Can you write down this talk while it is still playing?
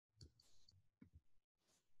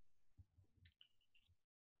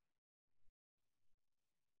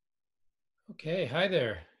Okay, hi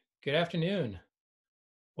there. Good afternoon.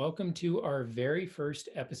 Welcome to our very first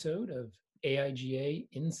episode of AIGA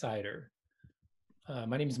Insider.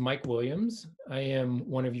 My name is Mike Williams. I am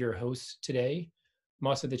one of your hosts today. I'm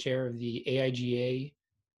also the chair of the AIGA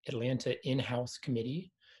Atlanta in-house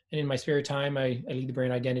committee. And in my spare time, I lead the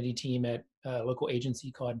brand identity team at a local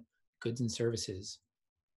agency called Goods and Services.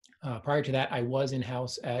 Prior to that, I was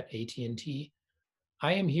in-house at AT&T.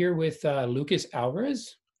 I am here with Lucas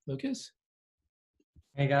Alvarez. Lucas?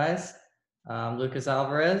 Hey guys, I'm Lucas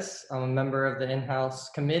Alvarez. I'm a member of the in-house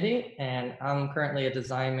committee, and I'm currently a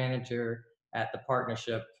design manager at the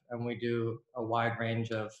partnership. And we do a wide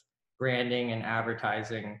range of branding and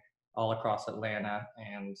advertising all across Atlanta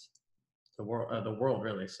and the world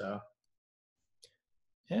really. So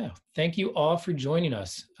Yeah, thank you all for joining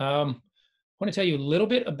us. I want to tell you a little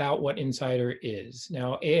bit about what Insider is.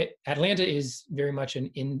 Now, Atlanta is very much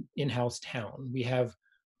an in-house town. We have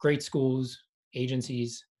great schools,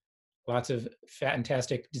 agencies, lots of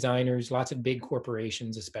fantastic designers, lots of big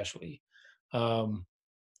corporations, especially, um,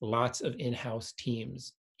 lots of in-house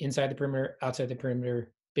teams inside the perimeter, outside the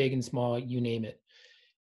perimeter, big and small, you name it.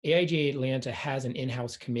 AIGA Atlanta has an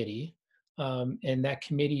in-house committee, and that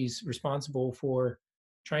committee is responsible for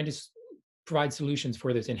trying to provide solutions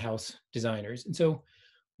for those in-house designers. And so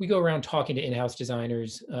we go around talking to in-house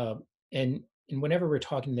designers, and whenever we're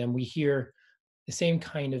talking to them, we hear the same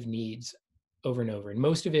kind of needs over and over. And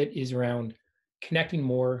most of it is around connecting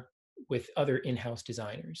more with other in-house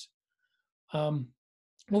designers. Um,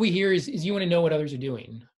 what we hear is you want to know what others are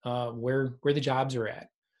doing, where the jobs are at,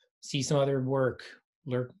 see some other work,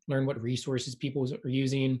 learn what resources people are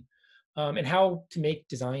using, and how to make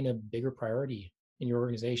design a bigger priority in your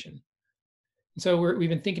organization. And so we've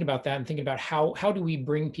been thinking about that and thinking about how do we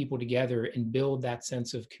bring people together and build that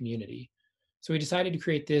sense of community. So we decided to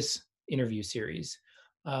create this interview series.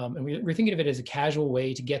 And we're thinking of it as a casual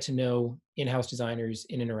way to get to know in-house designers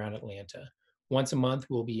in and around Atlanta. Once a month,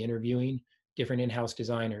 we'll be interviewing different in-house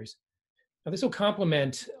designers. Now, this will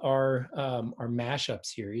complement our mashup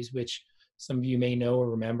series, which some of you may know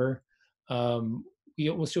or remember.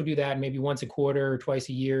 We'll still do that maybe once a quarter or twice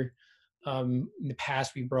a year. In the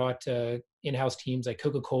past, we brought in-house teams like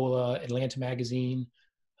Coca-Cola, Atlanta Magazine,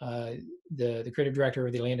 uh, the creative director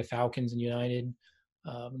of the Atlanta Falcons and United.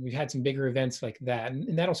 We've had some bigger events like that,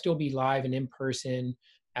 and that'll still be live and in person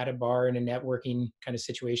at a bar in a networking kind of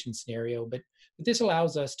situation scenario. But this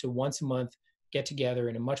allows us to once a month get together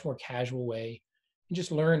in a much more casual way and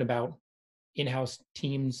just learn about in-house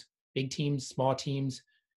teams, big teams, small teams,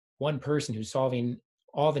 one person who's solving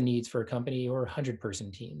all the needs for a company, or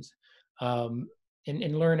 100-person teams, um,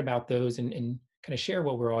 and learn about those and kind of share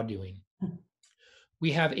what we're all doing.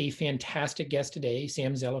 We have a fantastic guest today,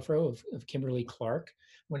 Sam Zelafro of Kimberly Clark.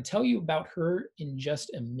 I want to tell you about her in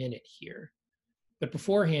just a minute here. But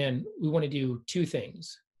beforehand, we want to do two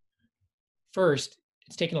things. First,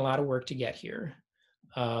 it's taken a lot of work to get here.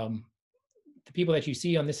 Um, the people that you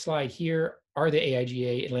see on this slide here are the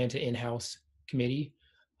AIGA Atlanta in-house committee.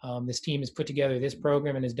 This team has put together this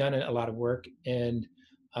program and has done a lot of work. And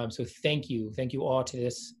so thank you all to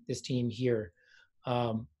this team here.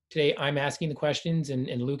 Today I'm asking the questions,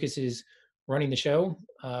 and Lucas is running the show.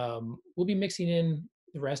 We'll be mixing in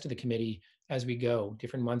the rest of the committee as we go.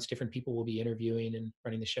 Different months, different people will be interviewing and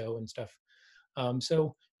running the show and stuff.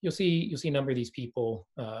 So you'll see a number of these people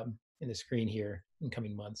in the screen here in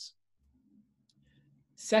coming months.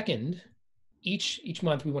 Second, each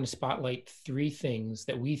month we want to spotlight three things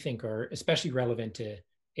that we think are especially relevant to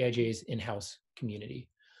AIGA's in-house community.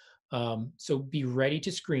 So be ready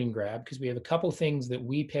to screen grab, because we have a couple things that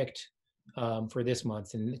we picked for this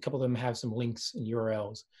month, and a couple of them have some links and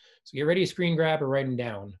URLs. So get ready to screen grab or write them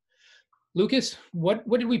down. Lucas, what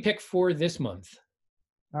did we pick for this month?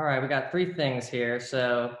 all right, we got three things here.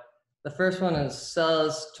 So the first one is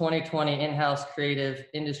SELL's 2020 In-House Creative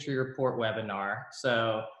Industry Report webinar.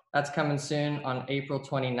 So that's coming soon on April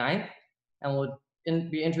 29th, and we'll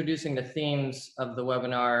be introducing the themes of the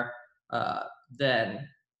webinar then.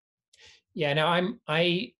 Yeah, now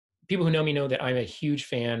I people who know me know that I'm a huge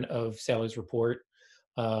fan of Sellers Report.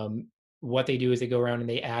 Um, what they do is they go around and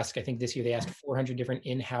they ask, I think this year they asked 400 different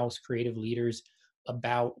in-house creative leaders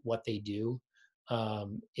about what they do.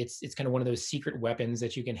 It's kind of one of those secret weapons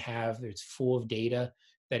that you can have. It's full of data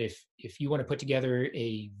that if you want to put together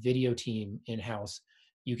a video team in-house,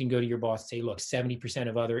 you can go to your boss and say, look, 70%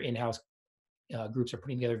 of other in-house groups are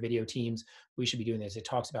putting together video teams. We should be doing this. It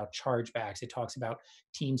talks about chargebacks. It talks about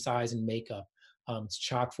team size and makeup. It's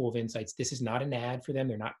chock full of insights. This is not an ad for them.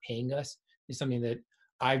 They're not paying us. It's something that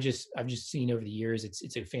I've just seen over the years.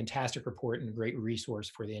 It's a fantastic report and a great resource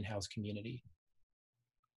for the in-house community.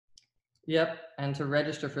 Yep. And to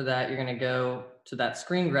register for that, you're going to go to that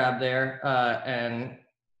screen grab there and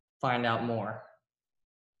find out more.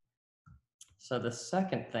 So the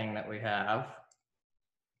second thing that we have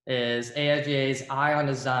is AIGA's Eye on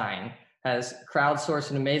Design has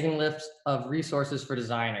crowdsourced an amazing list of resources for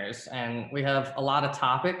designers. And we have a lot of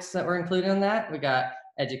topics that were included in that. We got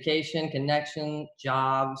education, connection,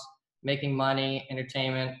 jobs, making money,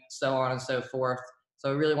 entertainment, so on and so forth.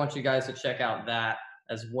 So I really want you guys to check out that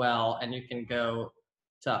as well. And you can go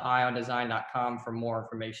to eyeondesign.com for more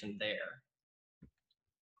information there.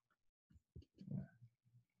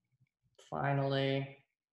 Finally,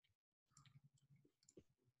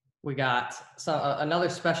 we got another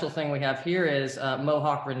special thing we have here is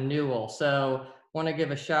Mohawk Renewal. So want to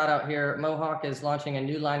give a shout out here. Mohawk is launching a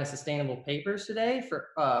new line of sustainable papers today for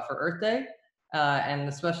Earth Day. And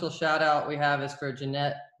the special shout out we have is for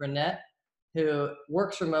Jeanette Renette, who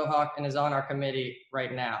works for Mohawk and is on our committee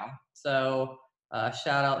right now. So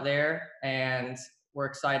shout out there, and we're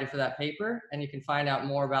excited for that paper. And you can find out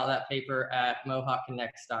more about that paper at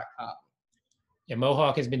mohawkconnects.com. Yeah,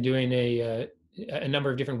 Mohawk has been doing a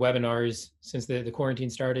number of different webinars since the quarantine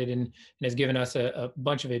started, and has given us a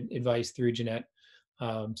bunch of advice through Jeanette.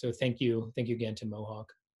 So thank you again to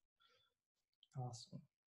Mohawk. Awesome.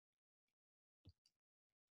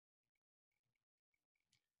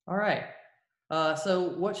 All right. So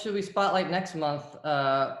what should we spotlight next month?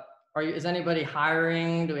 Is anybody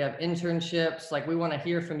hiring? Do we have internships? Like, we want to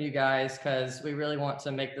hear from you guys because we really want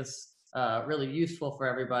to make this really useful for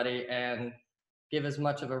everybody and give as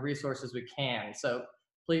much of a resource as we can. So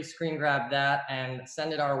please screen grab that and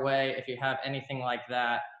send it our way if you have anything like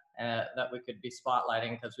that that we could be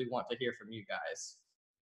spotlighting, because we want to hear from you guys.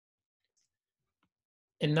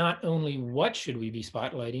 And not only what should we be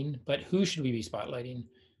spotlighting, but who should we be spotlighting?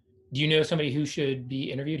 Do you know somebody who should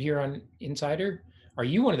be interviewed here on Insider? Are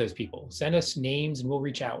you one of those people? Send us names and we'll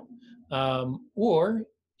reach out. Or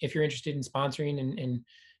if you're interested in sponsoring and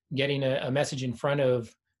getting a message in front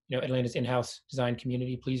of Atlanta's in-house design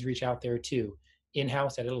community, please reach out there too.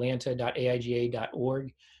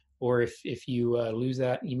 inhouse@atlanta.aiga.org. Or if you lose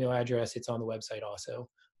that email address, it's on the website also,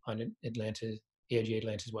 on AIGA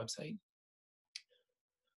Atlanta's website.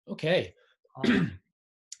 Okay.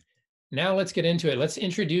 Now let's get into it. Let's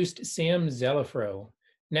introduce Sam Zelafro.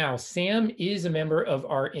 Now, Sam is a member of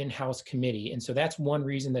our in-house committee, and so that's one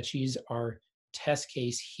reason that she's our test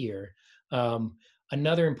case here.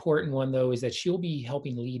 Another important one, though, is that she'll be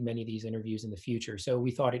helping lead many of these interviews in the future. So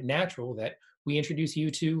we thought it natural that we introduce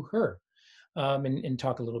you to her and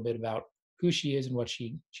talk a little bit about who she is and what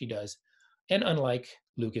she does. And unlike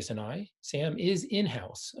Lucas and I, Sam is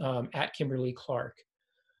in-house at Kimberly-Clark.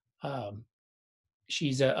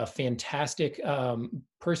 She's a fantastic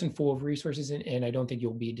person full of resources, and I don't think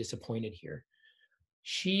you'll be disappointed here.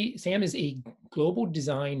 Sam is a global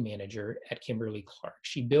design manager at Kimberly-Clark.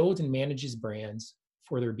 She builds and manages brands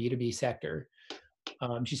for their B2B sector.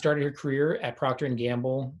 She started her career at Procter &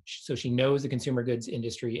 Gamble, so she knows the consumer goods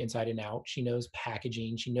industry inside and out. She knows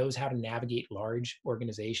packaging. She knows how to navigate large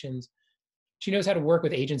organizations. She knows how to work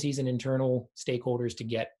with agencies and internal stakeholders to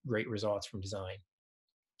get great results from design.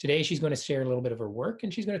 Today, she's going to share a little bit of her work,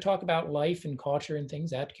 and she's going to talk about life and culture and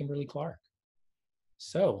things at Kimberly-Clark.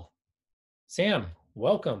 So, Sam,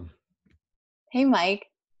 welcome. Hey, Mike.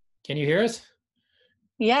 Can you hear us?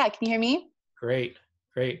 Yeah, can you hear me? Great.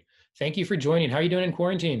 Thank you for joining. How are you doing in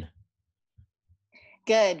quarantine?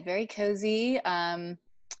 Good, very cozy.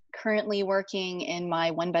 Currently working in my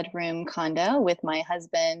 1-bedroom condo with my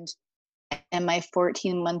husband and my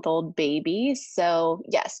 14-month-old baby. So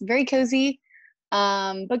yes, very cozy.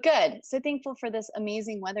 But good. So thankful for this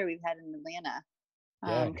amazing weather we've had in Atlanta.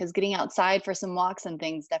 Because getting outside for some walks and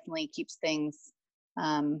things definitely keeps things,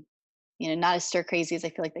 not as stir crazy as I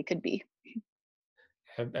feel like they could be.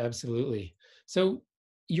 Absolutely. So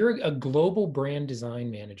you're a global brand design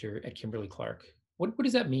manager at Kimberly-Clark. What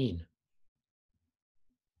does that mean?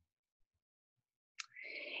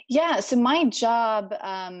 Yeah. So my job,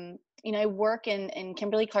 I work in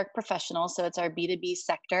Kimberly-Clark Professional. So it's our B2B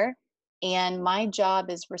sector. And my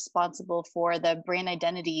job is responsible for the brand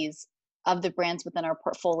identities of the brands within our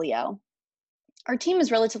portfolio. Our team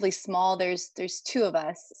is relatively small. There's 2 of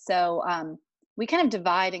us. So we kind of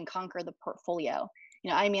divide and conquer the portfolio.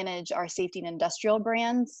 I manage our safety and industrial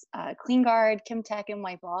brands, KleenGuard, Kimtech, and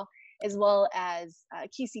Wipeall, as well as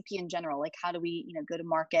KCP in general. Like, how do we, go to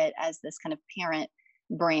market as this kind of parent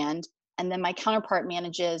brand? And then my counterpart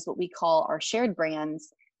manages what we call our shared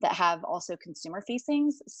brands that have also consumer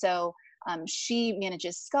facings. So she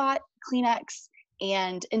manages Scott, Kleenex,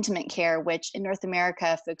 and Intimate Care, which in North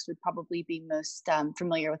America, folks would probably be most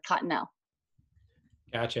familiar with Cottonelle.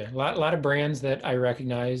 Gotcha. A lot of brands that I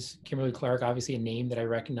recognize. Kimberly Clark, obviously a name that I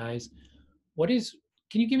recognize. What is,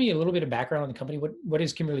 can you give me a little bit of background on the company? What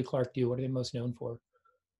does Kimberly Clark do? What are they most known for?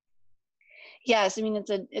 Yes, I mean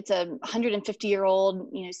it's a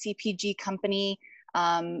 150-year-old CPG company,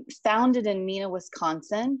 founded in Mena,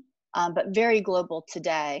 Wisconsin, but very global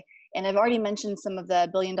today. And I've already mentioned some of the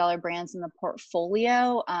billion-dollar brands in the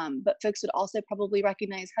portfolio, but folks would also probably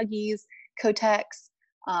recognize Huggies, Kotex,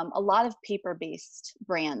 a lot of paper-based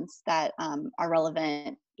brands that are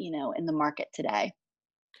relevant, in the market today.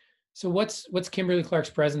 So what's Kimberly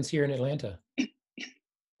Clark's presence here in Atlanta?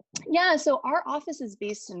 Yeah, so our office is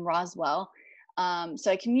based in Roswell.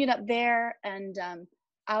 So I commute up there, and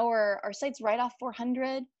our site's right off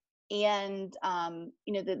 400, and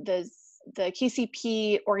the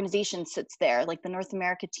KCP organization sits there. Like the North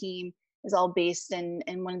America team is all based in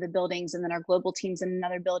one of the buildings, and then our global team's in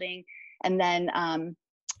another building, and then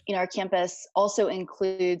our campus also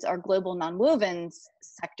includes our global nonwovens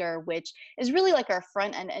sector, which is really like our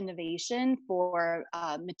front end innovation for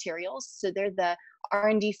materials. So they're the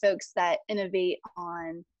R&D folks that innovate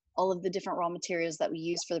on all of the different raw materials that we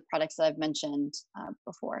use for the products that I've mentioned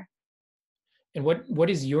before. And what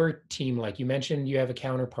is your team like? You mentioned you have a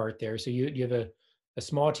counterpart there. So you have a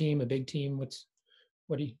small team, a big team. What's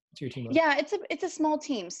your team like? Yeah, it's a small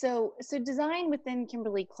team. So design within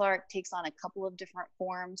Kimberly Clark takes on a couple of different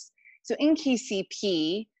forms. So in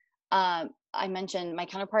KCP, I mentioned my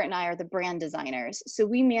counterpart and I are the brand designers. So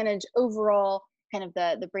we manage overall kind of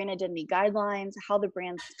the brand identity guidelines, how the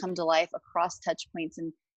brands come to life across touch points,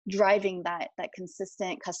 and driving that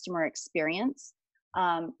consistent customer experience.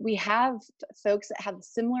 We have folks that have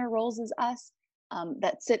similar roles as us,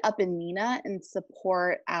 that sit up in Mena and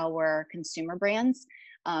support our consumer brands.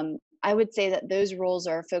 I would say that those roles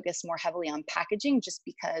are focused more heavily on packaging, just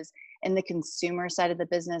because in the consumer side of the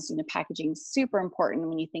business, packaging is super important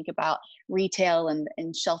when you think about retail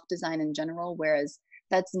and shelf design in general, whereas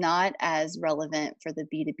that's not as relevant for the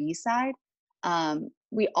B2B side.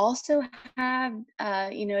 We also have,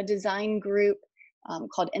 a design group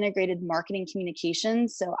called Integrated Marketing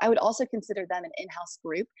Communications. So I would also consider them an in-house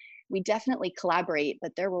group. We definitely collaborate,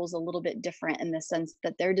 but their role is a little bit different in the sense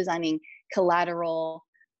that they're designing collateral,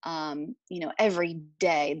 every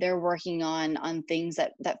day. They're working on things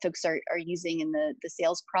that folks are using in the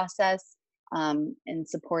sales process, and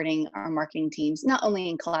supporting our marketing teams, not only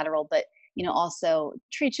in collateral, but also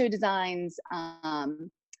trade show designs,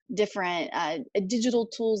 different digital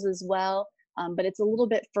tools as well. But it's a little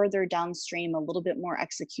bit further downstream, a little bit more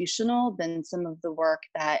executional than some of the work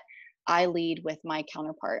that I lead with my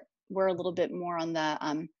counterpart. We're a little bit more on the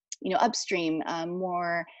upstream,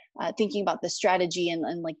 more thinking about the strategy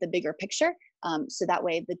and like the bigger picture. So that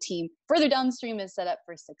way the team further downstream is set up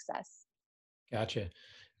for success. Gotcha.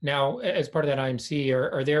 Now, as part of that IMC,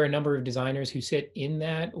 are there a number of designers who sit in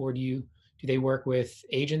that, or do they work with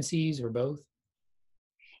agencies or both?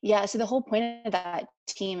 Yeah, so the whole point of that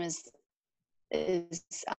team is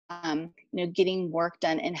getting work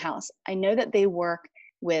done in-house. I know that they work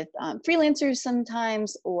with freelancers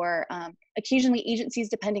sometimes, or occasionally agencies,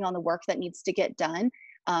 depending on the work that needs to get done.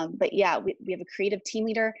 But yeah, we have a creative team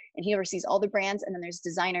leader, and he oversees all the brands, and then there's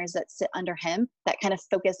designers that sit under him that kind of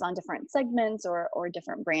focus on different segments or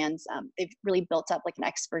different brands. They've really built up like an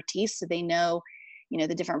expertise, so they know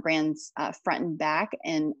the different brands front and back,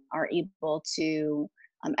 and are able to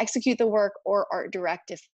execute the work or art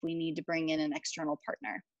direct if we need to bring in an external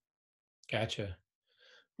partner. Gotcha.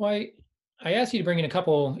 Well, I asked you to bring in a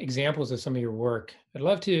couple examples of some of your work. I'd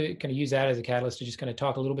love to kind of use that as a catalyst to just kind of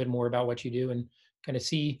talk a little bit more about what you do and kind of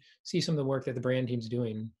see some of the work that the brand team's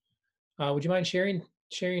doing. Would you mind sharing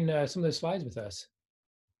some of those slides with us?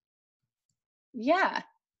 Yeah,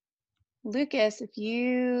 Lucas,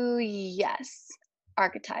 yes,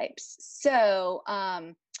 archetypes. So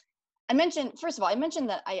first of all, I mentioned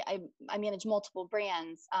that I manage multiple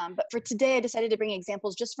brands, but for today, I decided to bring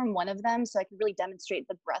examples just from one of them so I could really demonstrate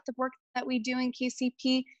the breadth of work that we do in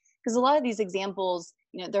KCP. Because a lot of these examples,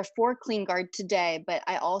 they're for KleenGuard today, but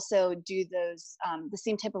I also do those, the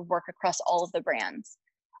same type of work across all of the brands.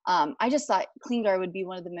 I just thought KleenGuard would be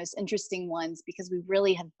one of the most interesting ones because we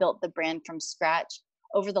really have built the brand from scratch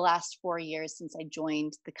over the last 4 years since I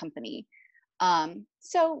joined the company.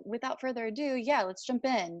 So without further ado, yeah, let's jump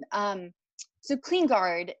in. So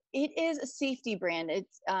KleenGuard, it is a safety brand.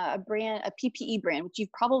 It's a PPE brand, which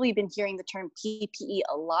you've probably been hearing the term PPE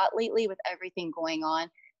a lot lately with everything going on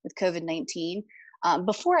with COVID-19.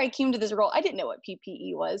 Before I came to this role, I didn't know what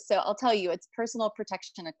PPE was. So I'll tell you, it's personal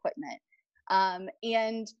protection equipment.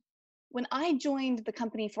 And when I joined the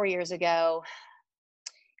company 4 years ago,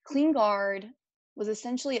 KleenGuard was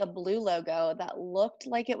essentially a blue logo that looked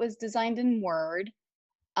like it was designed in Word.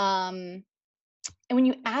 Um, and when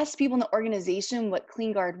you asked people in the organization what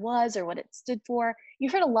CleanGuard was or what it stood for, you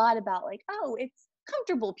heard a lot about like, oh, it's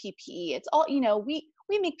comfortable PPE. It's all,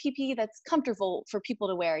 we make PPE that's comfortable for people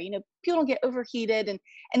to wear. People don't get overheated,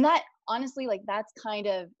 and that honestly, like that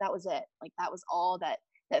was it. Like that was all that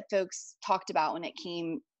folks talked about when it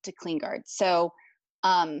came to CleanGuard. So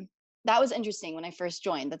that was interesting when I first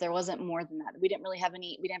joined, that there wasn't more than that. We didn't have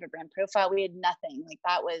a brand profile. We had nothing. Like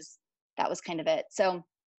that was kind of it. So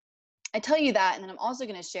I tell you that, and then I'm also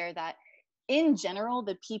going to share that in general,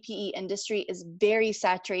 the PPE industry is very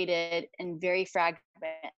saturated and very fragmented.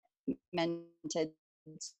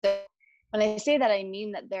 So when I say that, I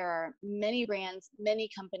mean that there are many brands, many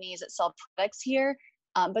companies that sell products here,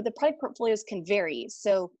 but the product portfolios can vary.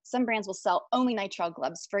 So some brands will sell only nitrile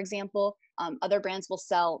gloves, for example. Other brands will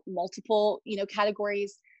sell multiple,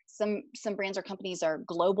 categories. Some brands or companies are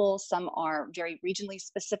global. Some are very regionally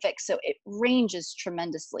specific. So it ranges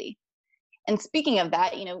tremendously. And speaking of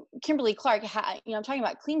that, Kimberly-Clark, I'm talking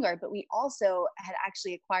about CleanGuard, but we also had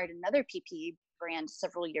actually acquired another PPE brand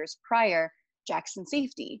several years prior, Jackson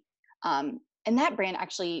Safety. And that brand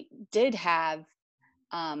actually did have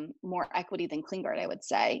more equity than CleanGuard, I would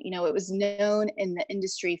say. It was known in the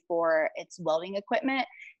industry for its welding equipment,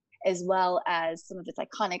 as well as some of its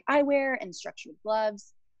iconic eyewear and structured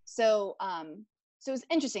gloves. So it was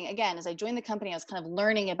interesting. Again, as I joined the company, I was kind of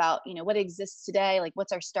learning about, what exists today, like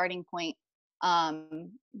what's our starting point.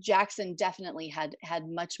 Jackson definitely had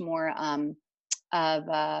much more of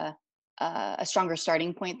a stronger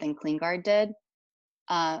starting point than CleanGuard did.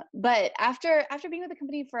 But after being with the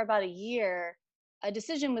company for about a year, a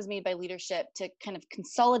decision was made by leadership to kind of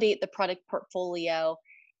consolidate the product portfolio,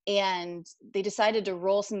 and they decided to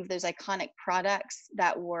roll some of those iconic products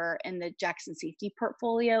that were in the Jackson Safety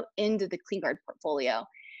portfolio into the CleanGuard portfolio.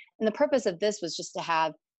 And the purpose of this was just to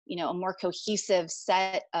have a more cohesive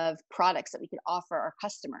set of products that we could offer our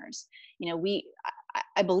customers.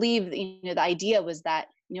 I believe the idea was that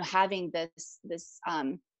having this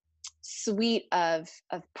suite of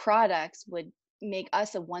products would make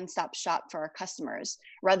us a one-stop shop for our customers,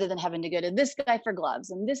 rather than having to go to this guy for gloves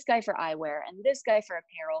and this guy for eyewear and this guy for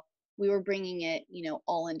apparel. We were bringing it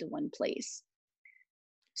all into one place.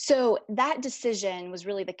 So that decision was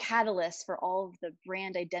really the catalyst for all of the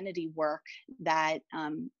brand identity work that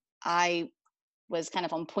I was kind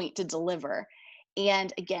of on point to deliver.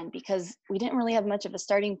 And again, because we didn't really have much of a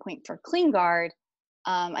starting point for CleanGuard,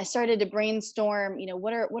 I started to brainstorm,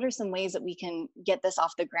 what are some ways that we can get this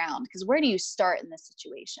off the ground? Because where do you start in this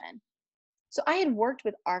situation? So I had worked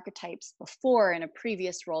with archetypes before in a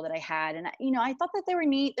previous role that I had, and I thought that they were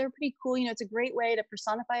neat. They were pretty cool. It's a great way to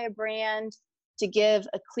personify a brand, to give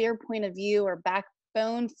a clear point of view or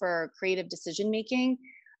backbone for creative decision making.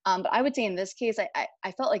 But I would say in this case,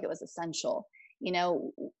 I felt like it was essential.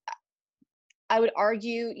 I would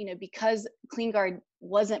argue, because CleanGuard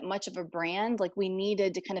wasn't much of a brand, like we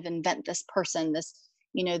needed to kind of invent this person, this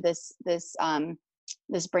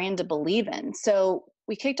brand to believe in. So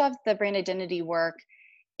we kicked off the brand identity work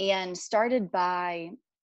and started by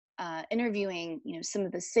interviewing, some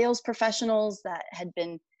of the sales professionals that had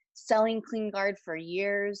been selling CleanGuard for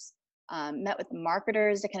years. Met with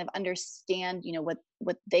marketers to kind of understand,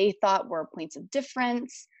 what they thought were points of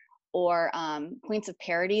difference or points of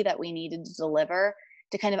parity that we needed to deliver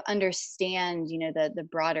to kind of understand, the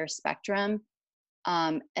broader spectrum.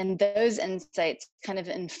 And those insights kind of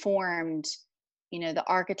informed, the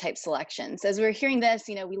archetype selections. As we were hearing this,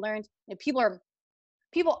 we learned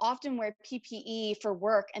people often wear PPE for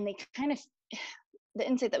work, and they kind of, the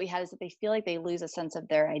insight that we had is that they feel like they lose a sense of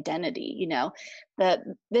their identity. That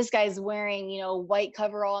this guy's wearing, white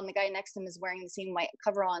coverall, and the guy next to him is wearing the same white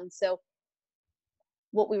coverall. And so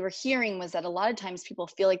what we were hearing was that a lot of times people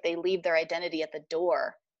feel like they leave their identity at the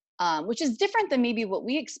door, which is different than maybe what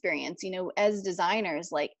we experience, as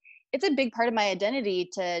designers. Like, it's a big part of my identity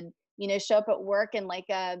to, show up at work in like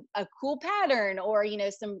a cool pattern, or,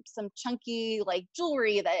 some chunky like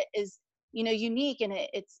jewelry that is, unique, and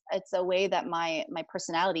it's a way that my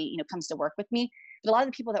personality, comes to work with me. But a lot of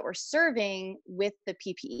the people that we're serving with the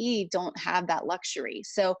PPE don't have that luxury.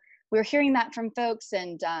 So we were hearing that from folks,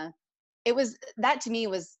 and it was, that to me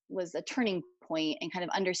was a turning point, and kind of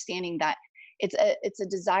understanding that it's a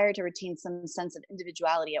desire to retain some sense of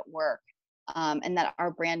individuality at work, and that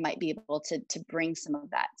our brand might be able to bring some of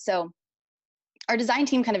that. So our design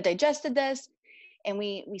team kind of digested this, and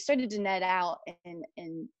we started to net out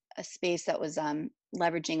in a space that was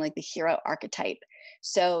leveraging like the hero archetype.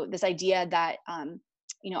 So this idea that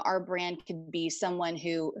our brand could be someone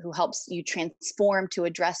who helps you transform to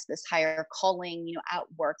address this higher calling, at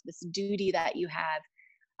work, this duty that you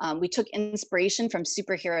have. We took inspiration from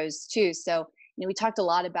superheroes too. So, we talked a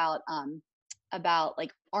lot about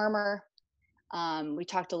like armor. We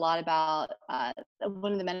talked a lot about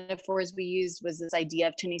one of the metaphors we used was this idea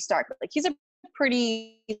of Tony Stark. Like, he's a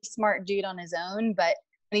pretty smart dude on his own, but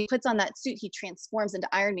when he puts on that suit, he transforms into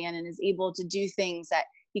Iron Man and is able to do things that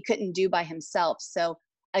he couldn't do by himself. So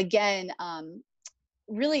again,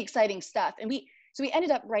 really exciting stuff. And we ended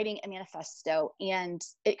up writing a manifesto, and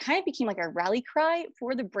it kind of became like a rally cry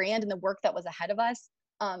for the brand and the work that was ahead of us.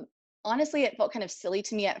 Honestly, it felt kind of silly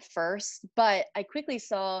to me at first, but I quickly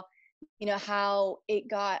saw, how it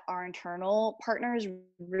got our internal partners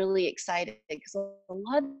really excited, because a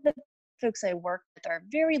lot of the folks I work with are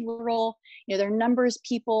very literal, they're numbers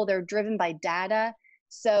people, they're driven by data.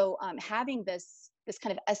 So having this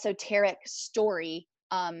kind of esoteric story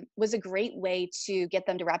was a great way to get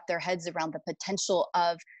them to wrap their heads around the potential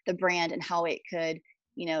of the brand and how it could,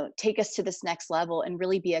 take us to this next level and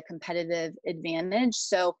really be a competitive advantage.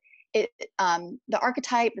 So the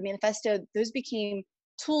archetype, the manifesto, those became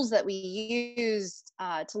tools that we used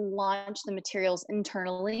to launch the materials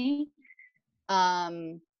internally.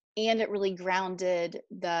 And it really grounded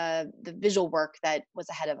the visual work that was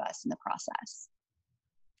ahead of us in the process.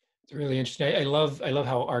 It's really interesting. I love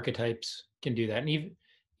how archetypes can do that, and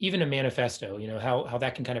even a manifesto. How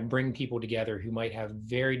that can kind of bring people together who might have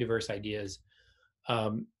very diverse ideas,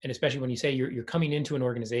 and especially when you say you're coming into an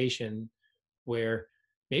organization where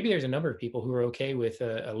maybe there's a number of people who are okay with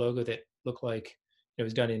a logo that looked like it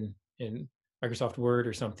was done in Microsoft Word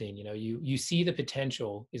or something. You see the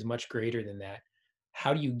potential is much greater than that.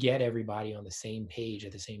 How do you get everybody on the same page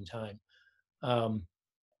at the same time?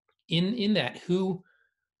 In that, who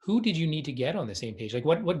did you need to get on the same page? Like,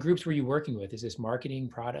 what groups were you working with? Is this marketing,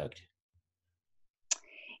 product?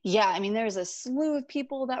 Yeah, I mean, there's a slew of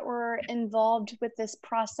people that were involved with this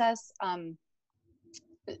process.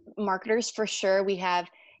 Marketers, for sure. We have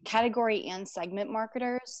category and segment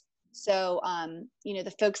marketers. So,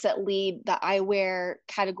 the folks that lead the eyewear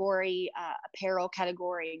category, apparel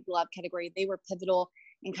category, glove category, they were pivotal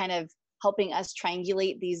in kind of helping us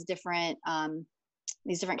triangulate these different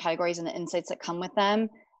categories and the insights that come with them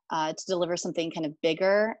to deliver something kind of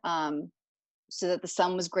bigger, so that the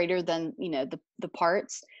sum was greater than the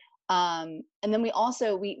parts. And then we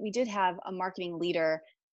also we did have a marketing leader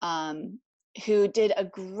who did a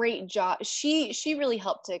great job. She really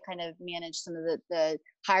helped to kind of manage some of the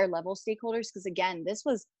higher level stakeholders, because again, this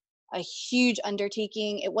was a huge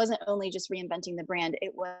undertaking. It wasn't only just reinventing the brand,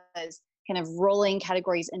 it was kind of rolling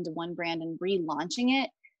categories into one brand and relaunching it.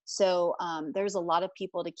 So there's a lot of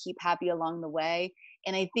people to keep happy along the way.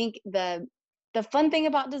 And I think the fun thing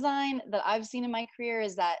about design that I've seen in my career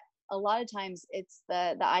is that a lot of times it's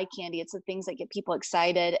the eye candy, it's the things that get people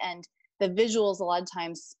excited, and the visuals a lot of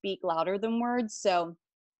times speak louder than words. So,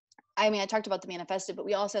 I mean, I talked about the manifesto, but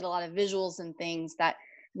we also had a lot of visuals and things that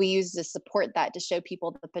we used to support that, to show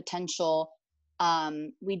people the potential.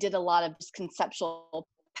 We did a lot of just conceptual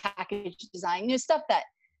package design, stuff that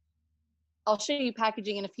I'll show you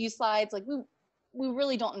packaging in a few slides. Like we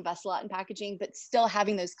really don't invest a lot in packaging, but still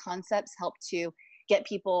having those concepts help to get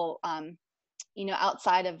people,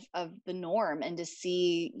 outside of the norm, and to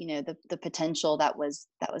see, the potential that was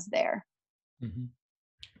there. Mm-hmm.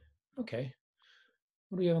 Okay.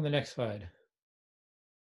 What do we have on the next slide?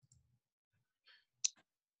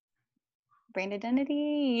 Brand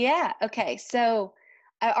identity. Yeah. Okay. So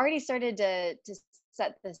I already started to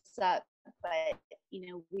set this up, but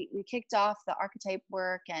we kicked off the archetype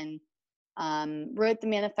work and wrote the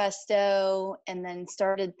manifesto, and then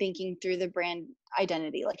started thinking through the brand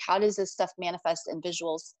identity. Like, how does this stuff manifest in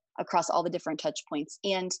visuals across all the different touch points?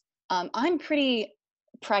 And I'm pretty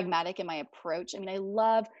pragmatic in my approach. I mean, I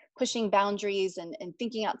love pushing boundaries and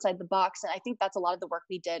thinking outside the box. And I think that's a lot of the work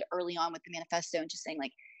we did early on with the manifesto, and just saying,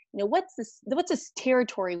 like, what's this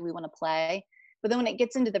territory we want to play? But then when it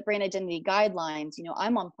gets into the brand identity guidelines,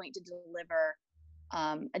 I'm on point to deliver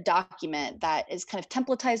a document that is kind of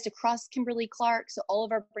templatized across Kimberly-Clark. So all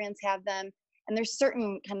of our brands have them. And there's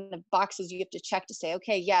certain kind of boxes you have to check to say,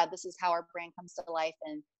 okay, yeah, this is how our brand comes to life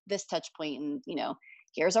and this touch point. And,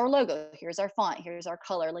 here's our logo, here's our font, here's our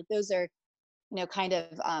color. Like, those are, kind of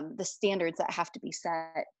the standards that have to be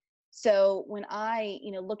set. So when I,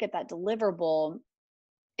 look at that deliverable,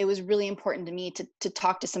 it was really important to me to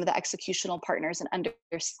talk to some of the executional partners and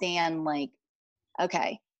understand, like,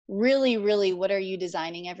 okay, really, really, what are you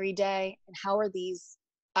designing every day, and how are these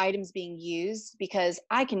items being used? Because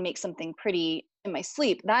I can make something pretty in my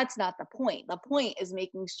sleep. That's not the point. The point is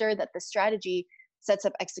making sure that the strategy sets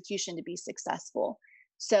up execution to be successful.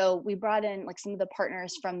 So we brought in like some of the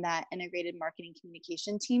partners from that integrated marketing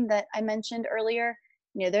communication team that I mentioned earlier.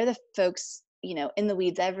 They're the folks, in the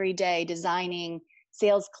weeds every day, designing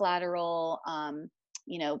sales collateral,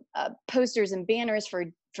 posters and banners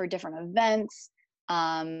for different events.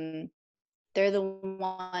 They're the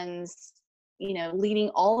ones, leading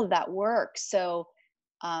all of that work. So,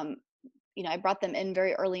 I brought them in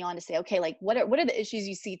very early on to say, okay, like what are the issues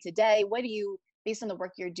you see today? What do you, based on the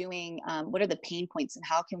work you're doing, what are the pain points and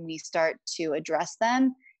how can we start to address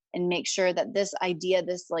them and make sure that this idea,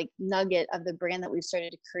 this like nugget of the brand that we've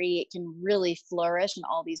started to create can really flourish in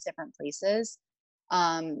all these different places.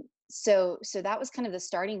 So that was kind of the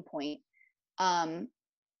starting point. I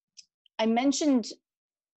mentioned,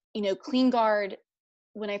 CleanGuard,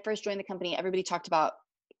 when I first joined the company, everybody talked about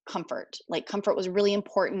comfort. Like comfort was really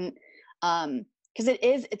important. Because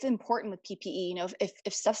it's important with PPE.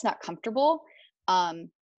 If stuff's not comfortable,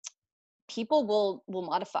 people will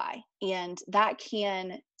modify, and that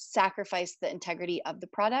can sacrifice the integrity of the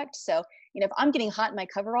product. So, if I'm getting hot in my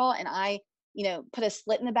coverall and I, put a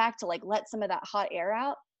slit in the back to like let some of that hot air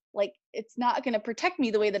out, like it's not going to protect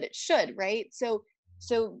me the way that it should, right? So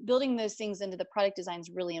building those things into the product design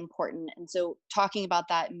is really important. And so talking about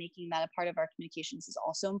that and making that a part of our communications is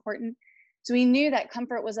also important. So we knew that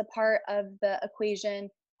comfort was a part of the equation.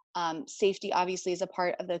 Safety obviously is a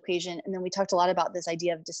part of the equation. And then we talked a lot about this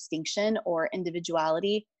idea of distinction or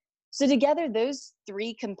individuality. So together, those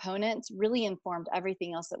three components really informed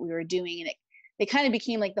everything else that we were doing. And they kind of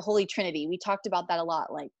became like the Holy Trinity. We talked about that a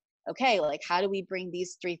lot. Like, okay, like how do we bring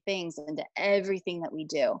these three things into everything that we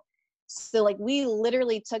do? So like we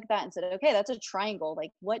literally took that and said, okay, that's a triangle. Like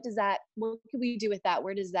what can we do with that?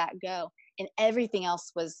 Where does that go? And everything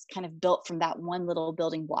else was kind of built from that one little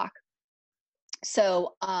building block.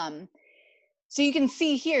 So, so you can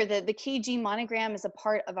see here that the KG monogram is a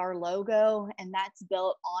part of our logo, and that's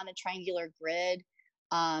built on a triangular grid.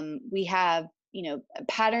 We have,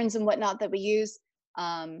 patterns and whatnot that we use.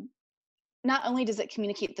 Not only does it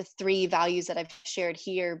communicate the three values that I've shared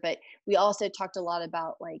here, but we also talked a lot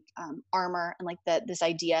about like armor and like this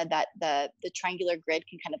idea that the triangular grid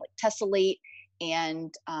can kind of like tessellate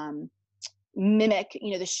and mimic,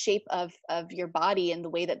 the shape of your body and the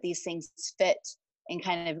way that these things fit and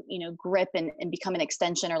kind of, grip and become an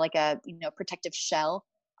extension or like a, protective shell.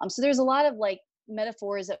 So there's a lot of like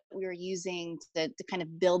metaphors that we were using to kind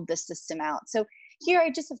of build this system out. So here I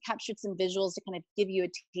just have captured some visuals to kind of give you a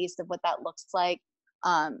taste of what that looks like.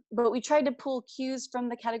 But we tried to pull cues from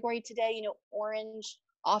the category today. Orange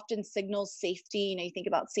often signals safety. You think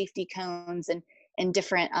about safety cones and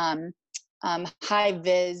different high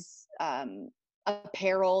vis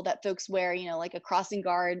apparel that folks wear, like a crossing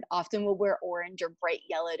guard often will wear orange or bright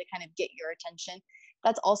yellow to kind of get your attention.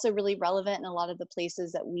 That's also really relevant in a lot of the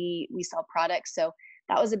places that we sell products. So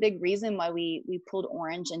that was a big reason why we pulled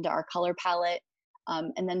orange into our color palette.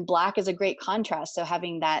 And then black is a great contrast. So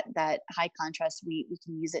having that high contrast, we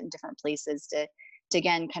can use it in different places to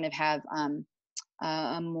again kind of have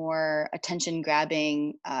a more attention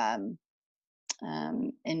grabbing and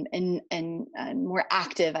more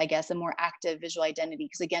active, I guess, a more active visual identity.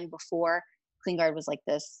 Because again, before CleanGuard was like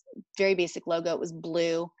this very basic logo. It was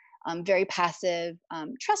blue, very passive,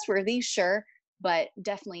 trustworthy, sure, but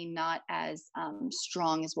definitely not as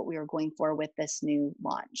strong as what we were going for with this new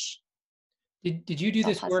launch. Did you do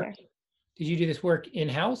this work? There. Did you do this work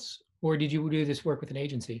in-house, or did you do this work with an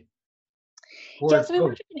agency? Or yeah, so we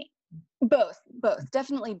worked with both,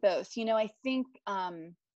 definitely both. I think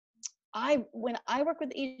when I work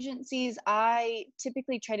with agencies, I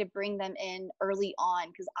typically try to bring them in early on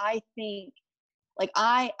because I think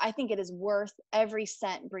it is worth every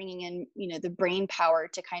cent bringing in, the brain power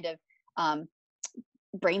to kind of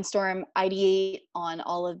brainstorm, ideate on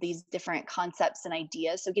all of these different concepts and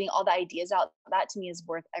ideas. So getting all the ideas out, that to me is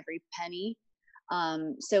worth every penny.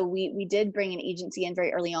 So we did bring an agency in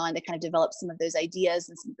very early on to kind of develop some of those ideas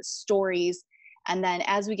and some of the stories. And then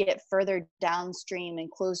as we get further downstream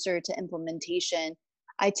and closer to implementation,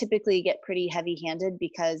 I typically get pretty heavy-handed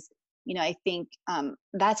because, I think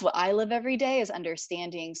that's what I live every day is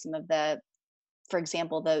understanding some of for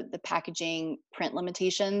example, the packaging print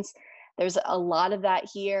limitations. There's a lot of that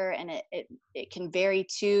here, and it can vary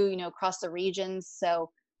too, across the regions. So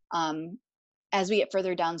as we get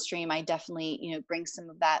further downstream, I definitely, bring some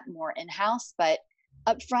of that more in-house. But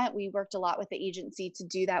up front, we worked a lot with the agency to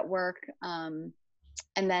do that work. And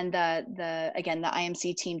then the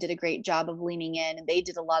IMC team did a great job of leaning in, and they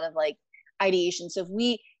did a lot of like ideation. So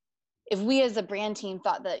if we as a brand team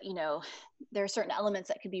thought that, there are certain elements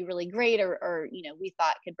that could be really great or we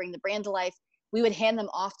thought could bring the brand to life, we would hand them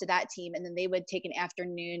off to that team, and then they would take an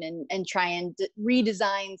afternoon and try and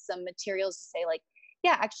redesign some materials to say like,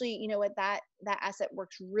 yeah, actually, you know what, that asset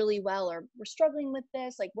works really well, or we're struggling with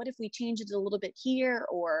this, like what if we change it a little bit here,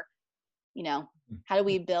 or you know, how do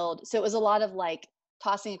we build? So it was a lot of like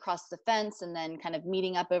tossing across the fence and then kind of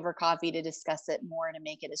meeting up over coffee to discuss it more to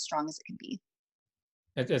make it as strong as it can be.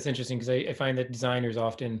 That's interesting because I find that designers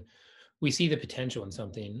often, we see the potential in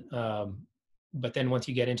something, but then once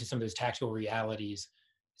you get into some of those tactical realities,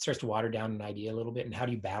 it starts to water down an idea a little bit. And how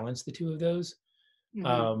do you balance the two of those? Hmm.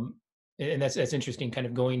 Um, and that's interesting, kind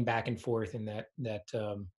of going back and forth in the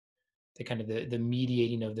kind of the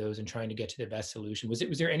mediating of those and trying to get to the best solution. Was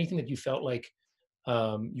there anything that you felt like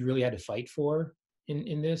you really had to fight for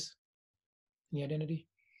in this, in the identity?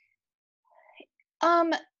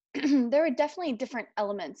 Um, there are definitely different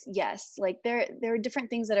elements. Yes, like there are different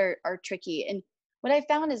things that are tricky. And what I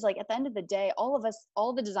found is like at the end of the day, all of us,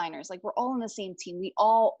 all the designers, like we're all on the same team. We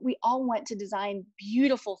all want to design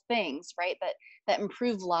beautiful things, right? That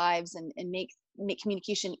improve lives and make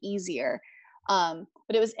communication easier. But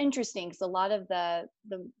it was interesting because a lot of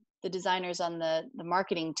the designers on the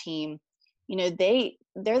marketing team, you know,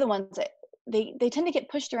 they're the ones that they tend to get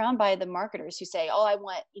pushed around by the marketers who say, oh, I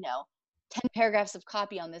want, you know, 10 paragraphs of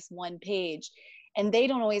copy on this one page, and they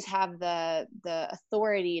don't always have the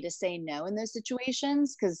authority to say no in those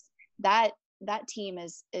situations, because that team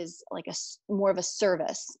is like more of a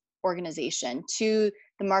service organization to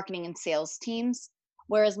the marketing and sales teams,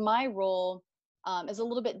 whereas my role is a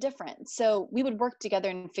little bit different. So we would work together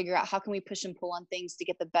and figure out how can we push and pull on things to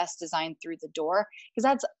get the best design through the door, because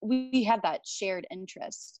that's, we have that shared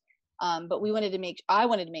interest. But I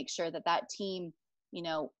wanted to make sure that that team, you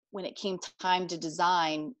know, when it came time to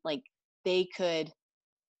design, like they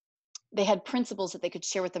had principles that they could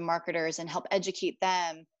share with the marketers and help educate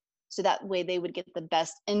them, so that way they would get the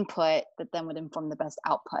best input that then would inform the best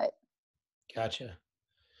output. Gotcha.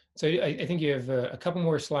 So I think you have a couple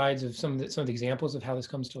more slides of some of the examples of how this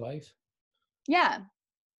comes to life. Yeah.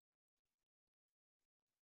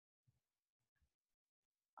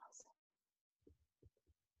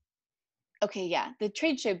 Okay, yeah, the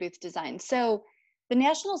trade show booth design. So the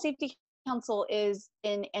National Safety Council is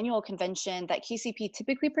an annual convention that KCP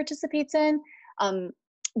typically participates in. Um,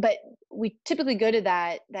 but we typically go to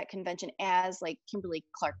that convention as like Kimberly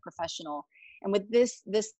Clark Professional. And with this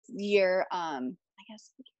year, I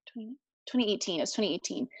guess 2018, it was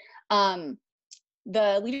 2018. Um,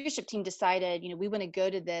 the leadership team decided, you know, we want to go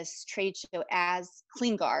to this trade show as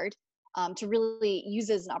Clean Guard, to really use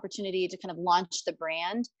it as an opportunity to kind of launch the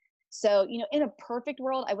brand. So, you know, in a perfect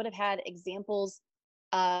world, I would have had examples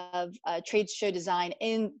of trade show design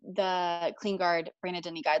in the Clean Guard brand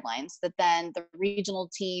identity guidelines that then the regional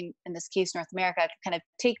team, in this case North America, could kind of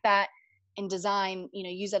take that and design, you know,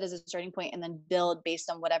 use that as a starting point and then build based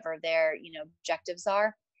on whatever their, you know, objectives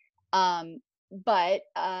are. But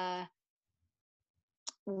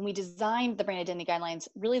when we designed the brand identity guidelines,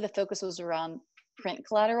 really the focus was around print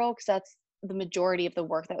collateral, because that's the majority of the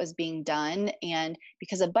work that was being done. And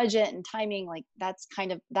because of budget and timing, like that's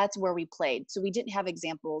where we played. So we didn't have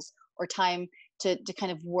examples or time to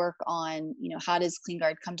kind of work on, you know, how does Clean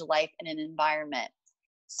Guard come to life in an environment.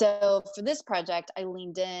 So for this project, I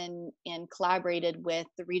leaned in and collaborated with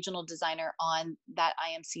the regional designer on that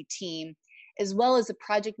IMC team, as well as a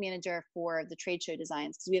project manager for the trade show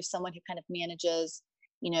designs, because we have someone who kind of manages,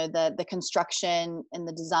 you know, the construction and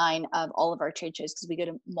the design of all of our trade shows, because we go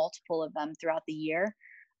to multiple of them throughout the year.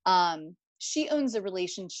 She owns a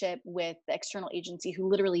relationship with the external agency who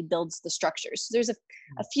literally builds the structures. So there's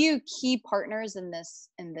a few key partners in this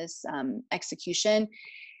execution.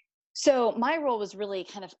 So my role was really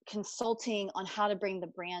kind of consulting on how to bring the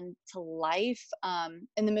brand to life,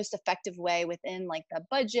 in the most effective way within like the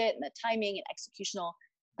budget and the timing and executional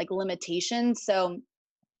like limitations. So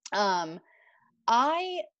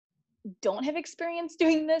I don't have experience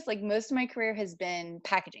doing this. Like most of my career has been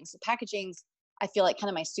packaging. So packaging's, I feel like, kind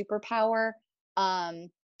of my superpower. Um,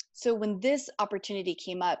 so when this opportunity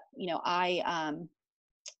came up, you know, I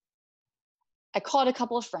called a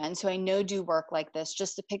couple of friends who I know do work like this,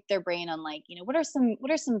 just to pick their brain on like, you know, what are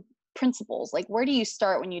some principles? Like, where do you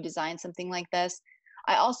start when you design something like this?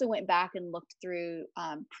 I also went back and looked through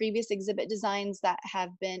previous exhibit designs that have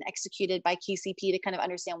been executed by KCP to kind of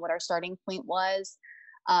understand what our starting point was.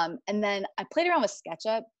 And then I played around with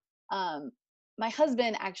SketchUp. My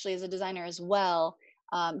husband actually is a designer as well.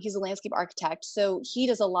 He's a landscape architect, so he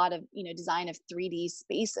does a lot of, you know, design of 3D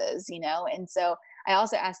spaces, you know. And so I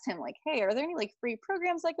also asked him like, hey, are there any like free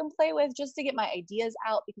programs I can play with just to get my ideas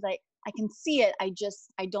out, because I can see it,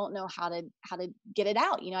 I don't know how to get it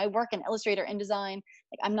out. You know, I work in Illustrator, InDesign,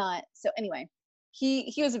 like I'm not. So anyway,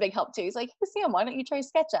 he was a big help too. He's like, hey Sam, why don't you try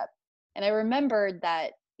SketchUp? And I remembered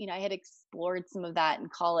that, I had explored some of that in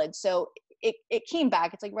college. So it came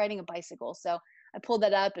back. It's like riding a bicycle. So I pulled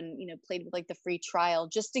that up and, played with like the free trial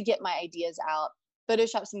just to get my ideas out,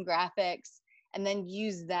 Photoshop some graphics, and then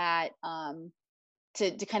use that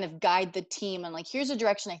to kind of guide the team on like, here's a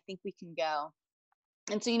direction I think we can go.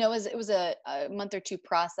 And so, it was a month or two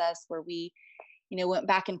process where we, went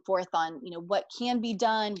back and forth on, what can be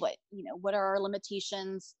done, what are our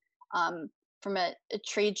limitations. From a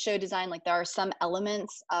trade show design, like there are some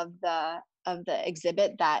elements of the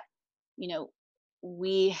exhibit that,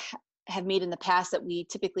 we have made in the past that we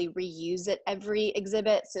typically reuse at every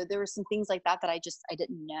exhibit. So there were some things like that I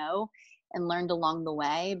didn't know and learned along the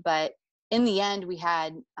way. But in the end, we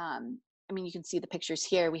had, you can see the pictures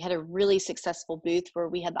here. We had a really successful booth where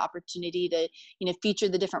we had the opportunity to, feature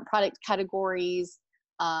the different product categories,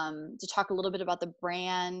 to talk a little bit about the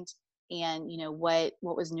brand and, what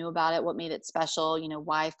was new about it, what made it special,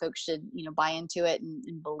 why folks should, buy into it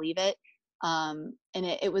and believe it. And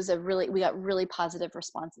it was we got really positive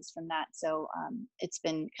responses from that. So it's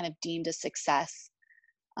been kind of deemed a success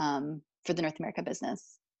for the North America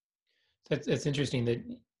business. That's interesting that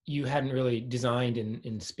you hadn't really designed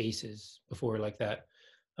in spaces before like that.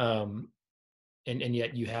 And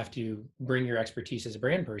yet you have to bring your expertise as a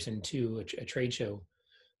brand person to a trade show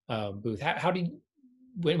booth. How did,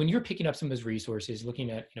 when you're picking up some of those resources, looking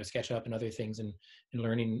at, SketchUp and other things and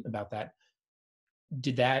learning about that,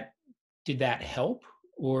 did that help,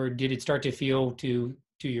 or did it start to feel to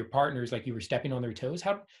your partners like you were stepping on their toes?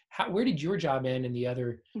 Where did your job end and the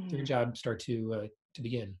other their job start to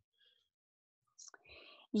begin?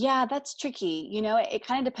 Yeah, that's tricky. It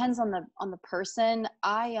kind of depends on the person.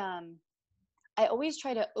 I always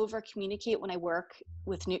try to over communicate when I work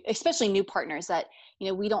with especially new partners that,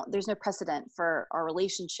 there's no precedent for our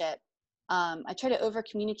relationship. I try to over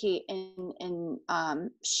communicate and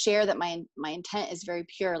share that my intent is very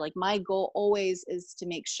pure. Like my goal always is to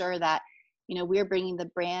make sure that, we're bringing the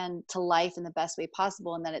brand to life in the best way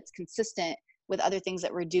possible and that it's consistent with other things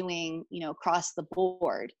that we're doing, across the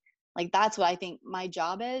board. Like that's what I think my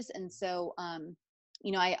job is. And so,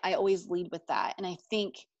 I always lead with that. And I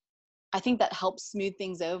think that helps smooth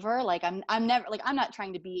things over. Like I'm not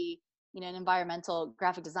trying to be, an environmental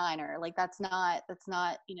graphic designer. Like that's not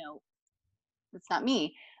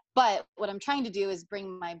me. But what I'm trying to do is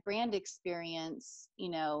bring my brand experience,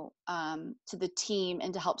 to the team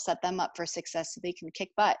and to help set them up for success so they can kick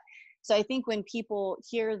butt. So I think when people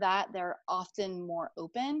hear that, they're often more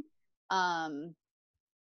open.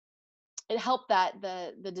 It helped that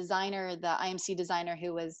the designer, the IMC designer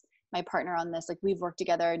who was my partner on this, like we've worked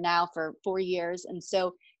together now for 4 years. And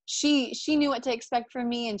so she knew what to expect from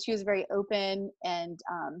me and she was very open. And,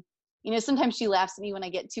 sometimes she laughs at me when I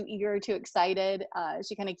get too eager or too excited.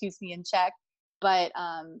 She kind of keeps me in check. But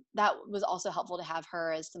that was also helpful to have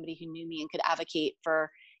her as somebody who knew me and could advocate for,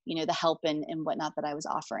 the help and whatnot that I was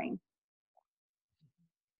offering.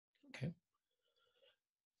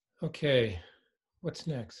 Okay. What's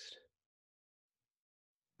next?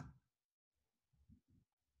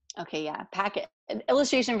 Okay, yeah, an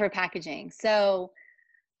illustration for packaging. So,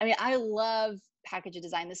 I love package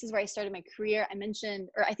design. This is where I started my career. I mentioned,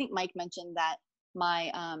 or I think Mike mentioned that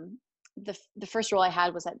my the first role I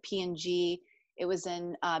had was at P&G. It was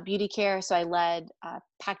in beauty care, so I led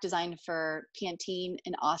pack design for Pantene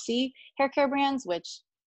and Aussie hair care brands. Which,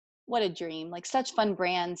 what a dream! Like such fun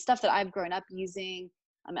brands, stuff that I've grown up using.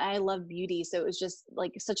 I love beauty, so it was just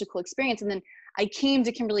like such a cool experience. And then I came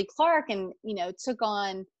to Kimberly-Clark and, took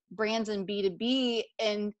on brands in B2B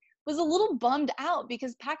and was a little bummed out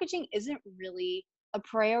because packaging isn't really a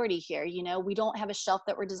priority here. We don't have a shelf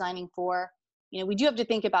that we're designing for. We do have to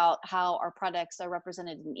think about how our products are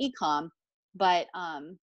represented in e-com, but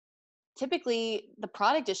typically the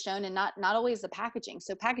product is shown and not always the packaging.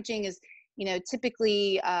 So packaging is,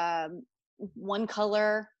 typically one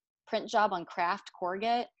color print job on craft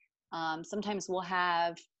corrugate. Sometimes we'll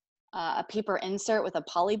have a paper insert with a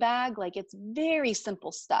poly bag. Like it's very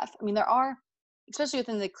simple stuff. There are, especially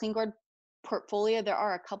within the KleenGuard portfolio, there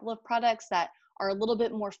are a couple of products that are a little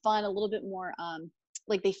bit more fun, a little bit more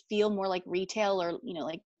like they feel more like retail or,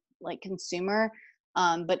 like consumer.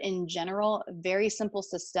 But in general, a very simple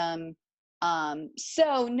system.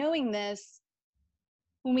 So knowing this,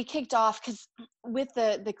 when we kicked off, because with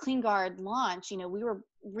the KleenGuard launch, we were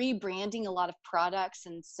rebranding a lot of products,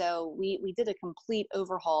 and so we did a complete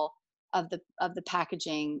overhaul of the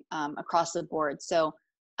packaging across the board. So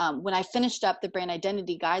when I finished up the brand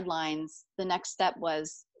identity guidelines, the next step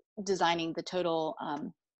was designing the total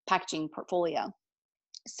packaging portfolio.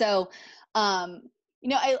 So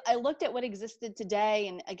I looked at what existed today,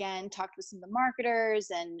 and again, talked with some of the marketers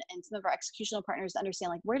and some of our executional partners to understand,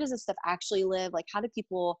 like, where does this stuff actually live? Like, how do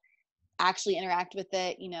people actually interact with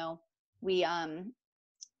it? We,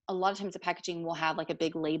 a lot of times the packaging will have like a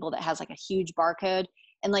big label that has like a huge barcode.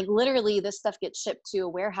 And like literally this stuff gets shipped to a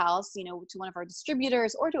warehouse, to one of our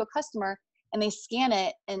distributors or to a customer, and they scan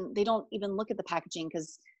it and they don't even look at the packaging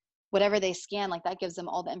because whatever they scan, like that gives them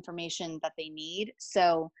all the information that they need.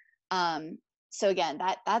 So again,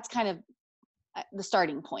 that's kind of the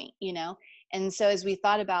starting point. And so as we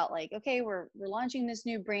thought about like, okay, we're launching this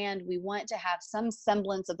new brand, we want to have some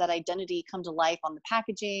semblance of that identity come to life on the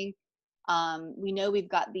packaging. We know we've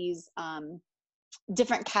got these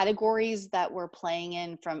different categories that we're playing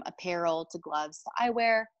in, from apparel to gloves to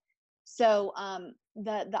eyewear. So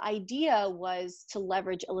the idea was to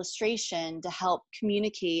leverage illustration to help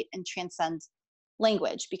communicate and transcend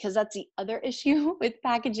language, because that's the other issue with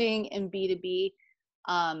packaging in B2B,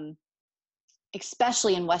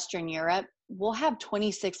 especially in Western Europe. We'll have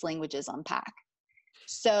 26 languages on pack.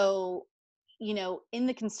 So in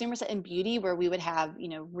the consumer set in beauty, where we would have,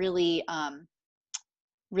 really,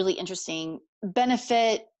 really interesting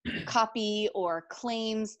benefit copy or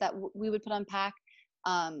claims that we would put on pack.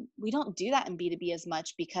 We don't do that in B2B as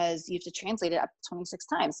much because you have to translate it up to 26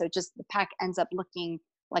 times. So just the pack ends up looking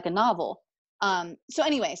like a novel. So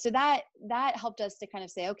anyway, so that helped us to kind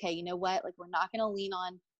of say, okay, you know what, like we're not going to lean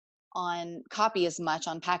on copy as much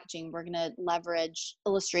on packaging. We're going to leverage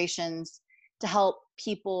illustrations to help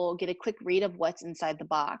people get a quick read of what's inside the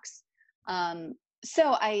box.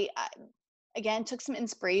 So I again took some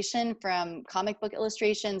inspiration from comic book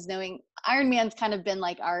illustrations, knowing Iron Man's kind of been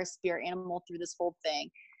like our spirit animal through this whole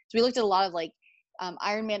thing. So we looked at a lot of like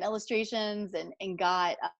Iron Man illustrations and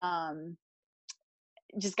got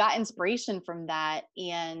just got inspiration from that,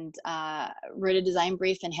 and wrote a design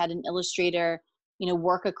brief and had an illustrator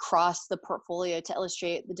work across the portfolio to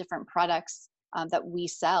illustrate the different products that we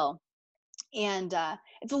sell. And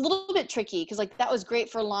it's a little bit tricky because like that was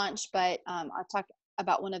great for launch, but I'll talk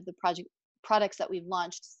about one of the products that we've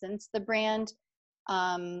launched since the brand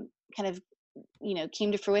kind of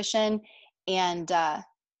came to fruition. And that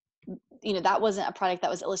wasn't a product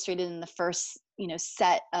that was illustrated in the first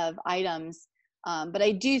set of items, but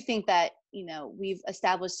I do think that we've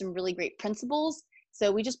established some really great principles. So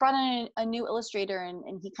we just brought in a new illustrator,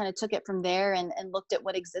 and he kind of took it from there and looked at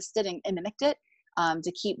what existed and mimicked it,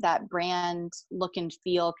 to keep that brand look and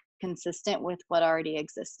feel consistent with what already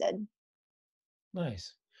existed.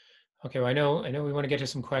 Nice. Okay, well, I know we want to get to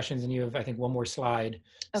some questions, and you have, I think, one more slide.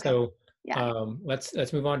 Okay. So Yeah.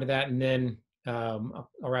 let's move on to that, and then I'll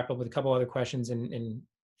wrap up with a couple other questions, and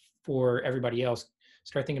for everybody else,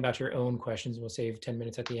 start thinking about your own questions. We'll save 10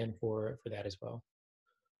 minutes at the end for that as well.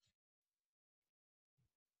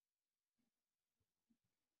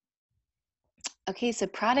 Okay, so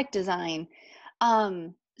product design.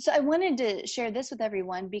 So I wanted to share this with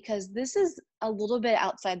everyone because this is a little bit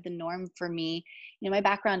outside the norm for me. My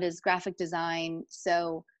background is graphic design,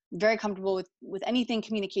 so very comfortable with anything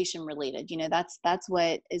communication related. That's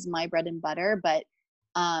what is my bread and butter. But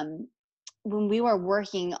when we were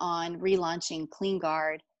working on relaunching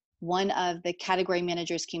CleanGuard, one of the category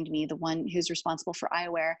managers came to me, the one who's responsible for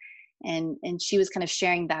eyewear, and she was kind of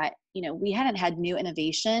sharing that we hadn't had new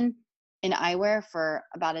innovation in eyewear for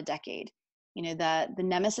about a decade. The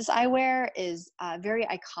Nemesis eyewear is very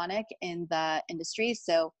iconic in the industry.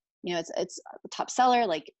 So, it's a top seller.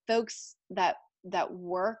 Like folks that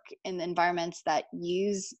work in the environments that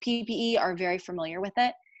use PPE are very familiar with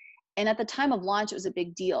it. And at the time of launch, it was a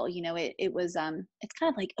big deal. It was it's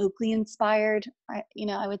kind of like Oakley inspired.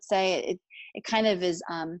 I would say it kind of is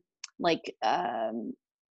like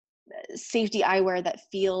safety eyewear that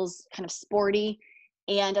feels kind of sporty.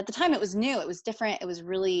 And at the time it was new, it was different, it was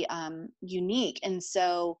really unique. And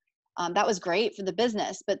so that was great for the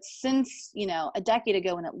business. But since, a decade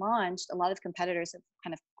ago when it launched, a lot of competitors have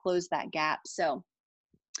kind of closed that gap. So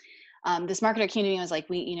this marketer came to me and was like,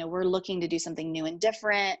 we're looking to do something new and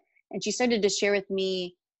different. And she started to share with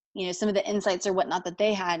me, some of the insights or whatnot that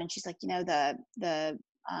they had. And she's like, the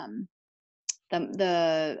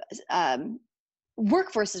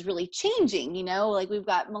workforce is really changing. Like we've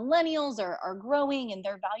got millennials are growing, and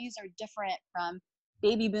their values are different from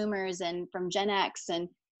baby boomers and from Gen X. And,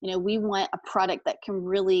 we want a product that can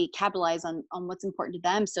really capitalize on what's important to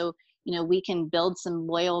them. So, we can build some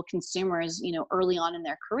loyal consumers, early on in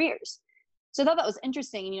their careers. So I thought that was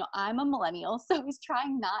interesting. I'm a millennial, so I was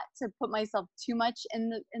trying not to put myself too much in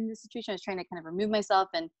the situation. I was trying to kind of remove myself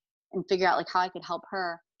and figure out like how I could help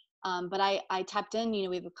her. But I tapped in,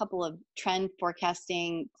 we have a couple of trend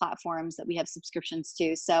forecasting platforms that we have subscriptions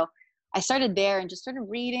to. So I started there and just started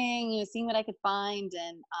reading, seeing what I could find.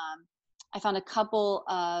 And I found a couple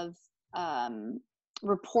of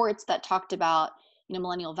reports that talked about,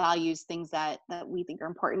 millennial values, things that we think are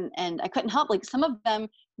important. And I couldn't help, like, some of them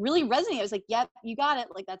really resonate. I was like, yep, you got it.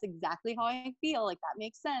 Like, that's exactly how I feel. Like, that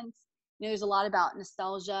makes sense. There's a lot about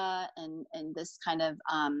nostalgia and this kind of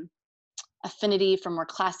affinity for more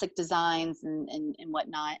classic designs and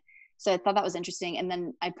whatnot. So I thought that was interesting. And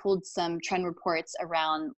then I pulled some trend reports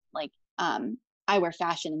around, like, eyewear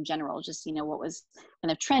fashion in general, just, what was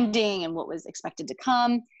kind of trending and what was expected to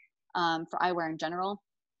come for eyewear in general.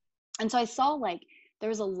 And so I saw, like, there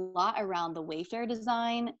was a lot around the Wayfair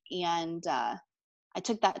design, and I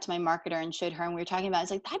took that to my marketer and showed her, and we were talking about it. I was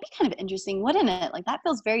like, that'd be kind of interesting, wouldn't it? Like, that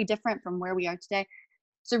feels very different from where we are today.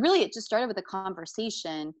 So really, it just started with a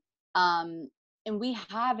conversation. And we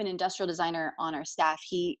have an industrial designer on our staff.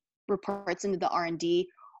 He reports into the R&D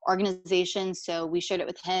organization. So we shared it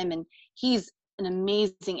with him, and he's an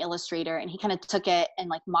amazing illustrator. And he kind of took it and,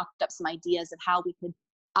 like, mocked up some ideas of how we could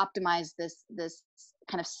optimize this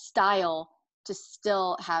kind of style to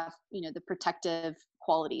still have, the protective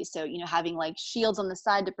quality. So, having, like, shields on the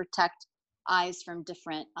side to protect eyes from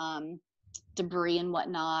different debris and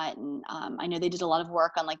whatnot. And I know they did a lot of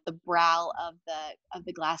work on, like, the brow of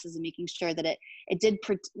the glasses and making sure that it did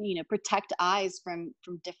protect eyes from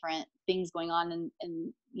different things going on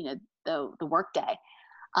in the work day.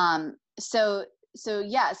 So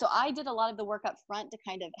I did a lot of the work up front to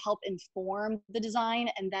kind of help inform the design,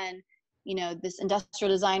 and then this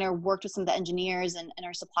industrial designer worked with some of the engineers and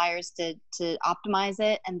our suppliers to optimize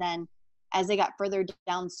it. And then as they got further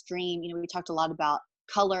downstream, we talked a lot about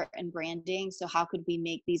color and branding. So how could we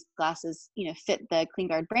make these glasses, fit the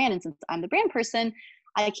KleenGuard brand? And since I'm the brand person,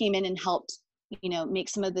 I came in and helped, make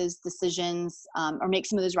some of those decisions or make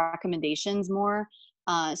some of those recommendations more.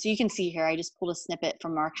 So you can see here, I just pulled a snippet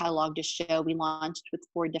from our catalog to show we launched with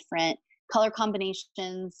 4 different color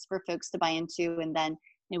combinations for folks to buy into. And then,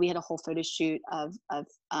 we had a whole photo shoot of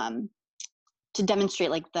to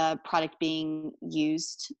demonstrate, like, the product being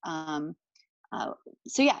used.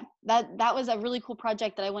 So yeah, that was a really cool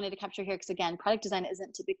project that I wanted to capture here. Because again, product design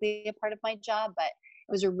isn't typically a part of my job, but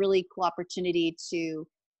it was a really cool opportunity to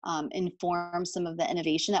inform some of the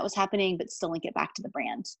innovation that was happening, but still link it back to the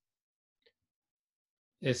brand.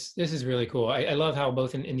 This is really cool. I love how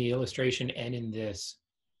both in the illustration and in this,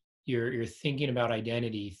 you're thinking about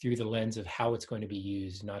identity through the lens of how it's going to be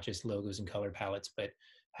used, not just logos and color palettes, but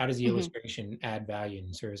how does the illustration add value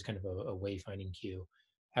and serve as kind of a wayfinding cue?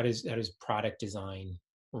 How does product design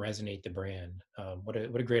resonate the brand? What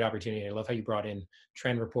a great opportunity. I love how you brought in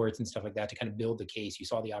trend reports and stuff like that to kind of build the case. You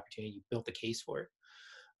saw the opportunity, you built the case for it.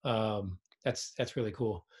 That's really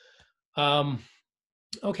cool.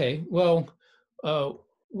 Okay, well,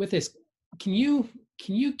 with this, can you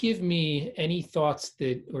give me any thoughts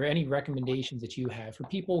or any recommendations that you have for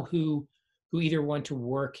people who either want to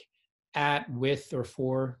work at, with, or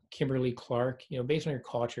for Kimberly-Clark, based on your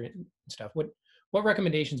culture and stuff? What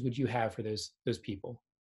recommendations would you have for those people?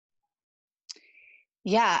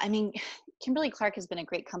 Yeah, I mean, Kimberly-Clark has been a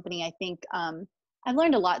great company. I think I've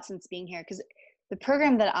learned a lot since being here, because the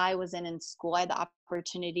program that I was in school, I had the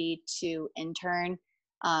opportunity to intern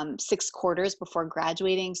 6 quarters before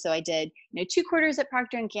graduating. So I did, 2 quarters at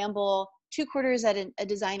Procter & Gamble, 2 quarters at a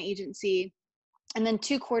design agency, and then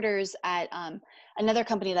 2 quarters at another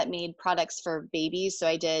company that made products for babies. So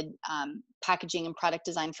I did packaging and product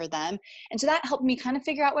design for them. And so that helped me kind of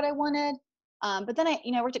figure out what I wanted. But then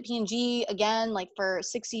I worked at P&G again, like, for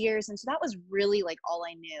 6 years. And so that was really, like, all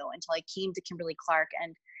I knew until I came to Kimberly-Clark.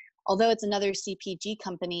 And although it's another CPG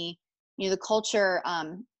company, the culture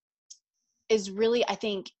is really, I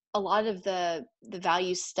think a lot of the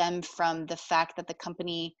values stem from the fact that the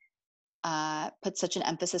company put such an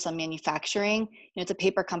emphasis on manufacturing. It's a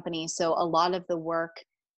paper company, so a lot of the work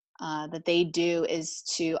that they do is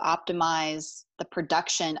to optimize the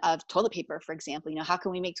production of toilet paper, for example. How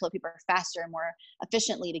can we make toilet paper faster and more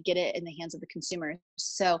efficiently to get it in the hands of the consumer?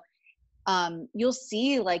 So you'll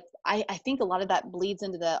see, like, I think a lot of that bleeds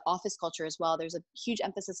into the office culture as well. There's a huge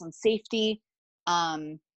emphasis on safety,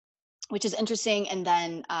 which is interesting. And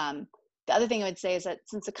then the other thing I would say is that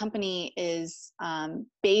since the company is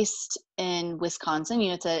based in Wisconsin,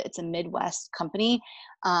 it's a Midwest company.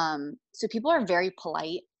 So people are very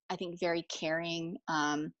polite, I think very caring.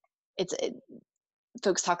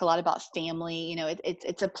 Folks talk a lot about family.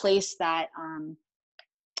 It's a place that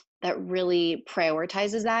that really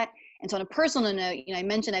prioritizes that. And so on a personal note, I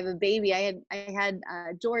mentioned I have a baby. I had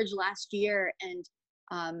George last year, and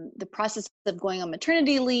the process of going on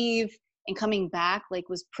maternity leave and coming back, like,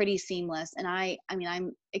 was pretty seamless. And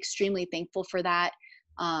I'm extremely thankful for that.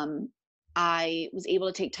 I was able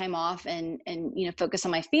to take time off and focus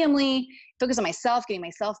on my family, focus on myself, getting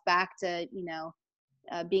myself back to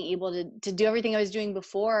being able to do everything I was doing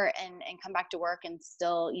before, and come back to work and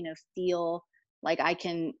still feel like I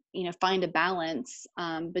can find a balance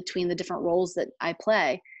between the different roles that I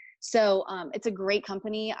play. So it's a great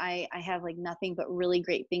company. I have like nothing but really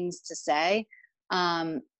great things to say.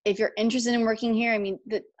 If you're interested in working here, I mean,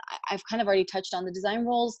 I've kind of already touched on the design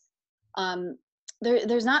roles.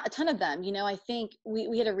 There's not a ton of them. I think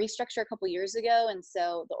we had a restructure a couple years ago, and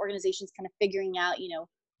so the organization's kind of figuring out,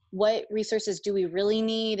 what resources do we really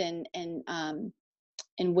need, and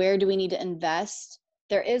where do we need to invest.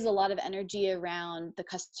 There is a lot of energy around the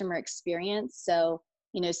customer experience. So,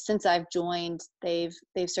 since I've joined, they've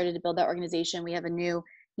started to build that organization. We have a new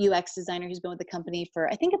UX designer who's been with the company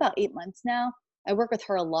for I think about 8 months now. I work with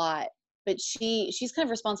her a lot, but she's kind of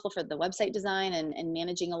responsible for the website design and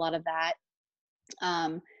managing a lot of that.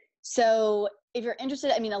 So if you're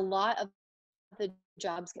interested, I mean, a lot of the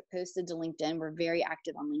jobs get posted to LinkedIn. We're very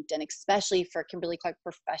active on LinkedIn, especially for Kimberly Clark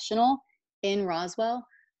Professional in Roswell,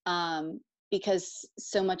 because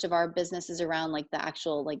so much of our business is around like the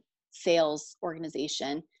actual like sales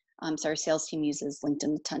organization. So our sales team uses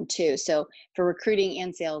LinkedIn a ton too. So for recruiting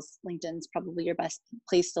and sales, LinkedIn's probably your best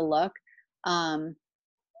place to look.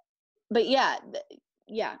 But yeah,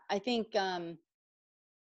 I think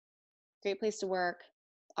great place to work,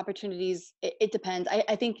 opportunities. It depends.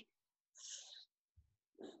 I think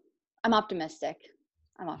I'm optimistic.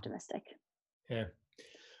 I'm optimistic. Yeah.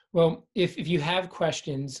 Well, if you have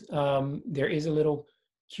questions, there is a little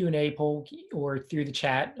Q&A poll or through the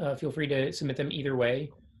chat. Feel free to submit them either way.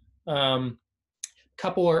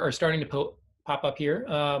 Couple are starting to pop up here.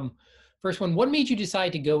 First one, what made you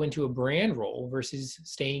decide to go into a brand role versus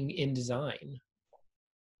staying in design?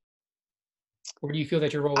 Or do you feel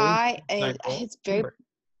that your role is it's very,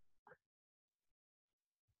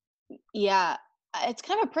 yeah, it's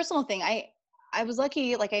kind of a personal thing. I was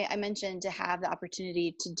lucky, like I mentioned, to have the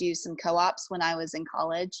opportunity to do some co-ops when I was in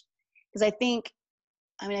college, because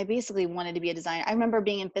I basically wanted to be a designer. I remember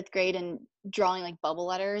being in 5th grade and drawing like bubble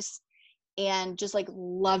letters and just like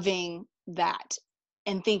loving that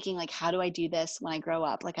and thinking like, how do I do this when I grow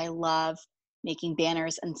up? Like I love making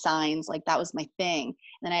banners and signs. Like that was my thing. And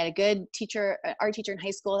then I had a good teacher, art teacher in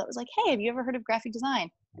high school that was like, hey, have you ever heard of graphic design?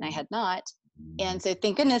 And I had not. And so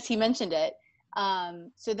thank goodness he mentioned it.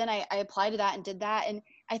 So then I applied to that and did that. And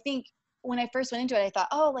I think when I first went into it, I thought,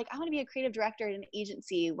 oh, like I want to be a creative director at an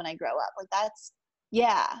agency when I grow up. Like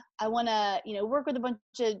I want to, work with a bunch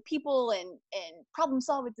of people and problem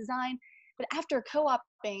solve with design. But after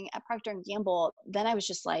co-oping at Procter & Gamble, then I was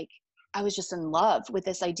just in love with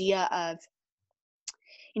this idea of,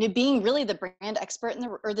 being really the brand expert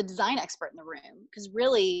or the design expert in the room. Because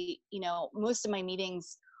really, most of my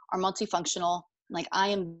meetings are multifunctional. Like I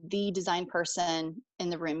am the design person in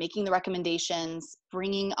the room, making the recommendations,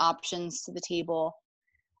 bringing options to the table.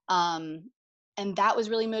 And that was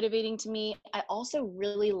really motivating to me. I also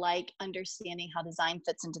really like understanding how design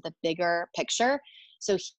fits into the bigger picture.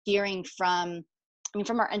 So hearing from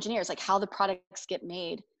our engineers, like how the products get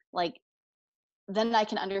made, like then I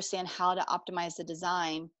can understand how to optimize the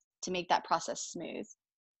design to make that process smooth.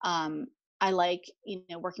 I like,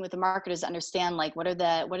 working with the marketers to understand like what are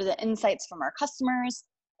the insights from our customers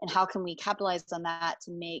and how can we capitalize on that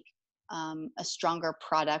to make a stronger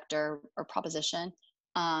product or proposition.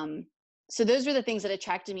 So those were the things that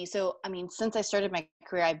attracted me. So, since I started my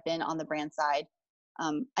career, I've been on the brand side.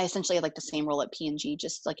 I essentially had like the same role at P&G,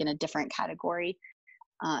 just like in a different category.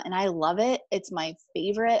 And I love it. It's my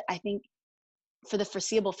favorite. I think for the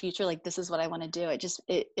foreseeable future, like this is what I want to do.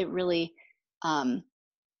 It really,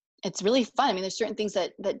 it's really fun. There's certain things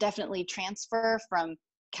that definitely transfer from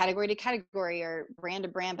category to category or brand to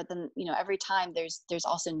brand, but then, every time there's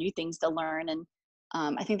also new things to learn. And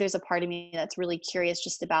I think there's a part of me that's really curious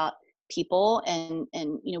just about people and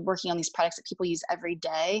working on these products that people use every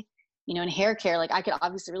day. In hair care, like I could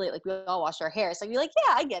obviously relate, like we all wash our hair. So I'd be like,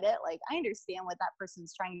 yeah, I get it. Like I understand what that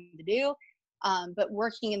person's trying to do. But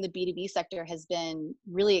working in the B2B sector has been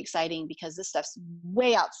really exciting because this stuff's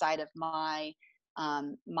way outside of my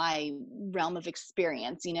realm of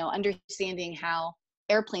experience, understanding how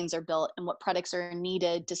airplanes are built and what products are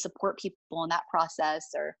needed to support people in that process,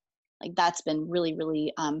 or like that's been really,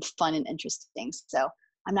 really fun and interesting. So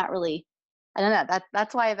I don't know,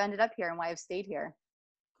 that's why I've ended up here and why I've stayed here.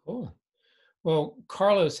 Cool. Well,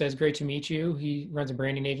 Carlos says, great to meet you. He runs a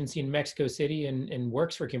branding agency in Mexico City and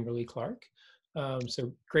works for Kimberly Clark.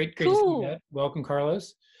 So great to see that. Welcome,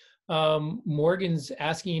 Carlos. Morgan's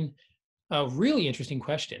asking a really interesting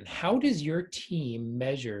question. How does your team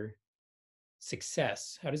measure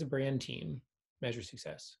success? How does a brand team measure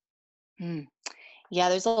success? Hmm. Yeah,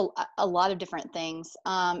 there's a lot of different things.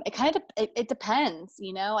 It kind of it depends,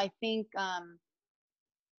 you know. I think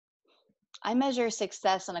I measure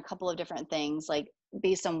success on a couple of different things, like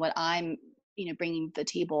based on what I'm, bringing to the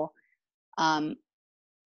table. Um,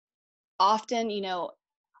 Often,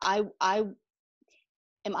 I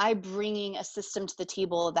am I bringing a system to the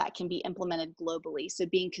table that can be implemented globally. So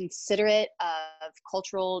being considerate of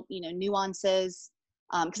cultural, nuances.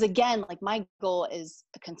 Because again, like my goal is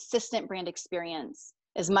a consistent brand experience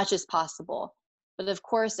as much as possible. But of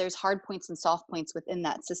course, there's hard points and soft points within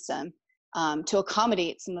that system to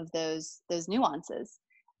accommodate some of those nuances.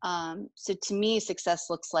 So to me,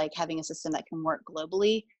 success looks like having a system that can work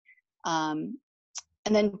globally. Um,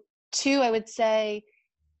 and then two, I would say,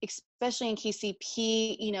 especially in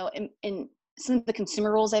KCP, in some of the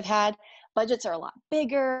consumer roles I've had, budgets are a lot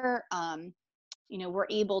bigger. We're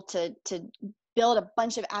able to build a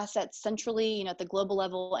bunch of assets centrally, at the global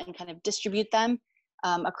level and kind of distribute them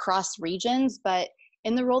across regions. But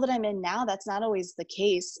in the role that I'm in now, that's not always the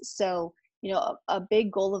case. So, a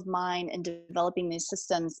big goal of mine in developing these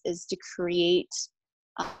systems is to create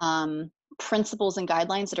principles and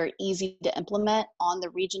guidelines that are easy to implement on the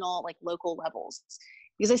regional, like local levels.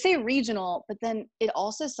 Because I say regional, but then it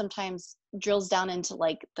also sometimes drills down into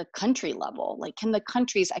like the country level. Like, can the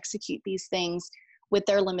countries execute these things with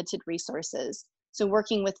their limited resources? So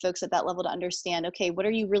working with folks at that level to understand, okay, what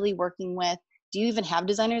are you really working with? Do you even have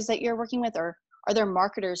designers that you're working with, or are there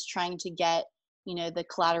marketers trying to get, the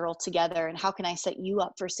collateral together, and how can I set you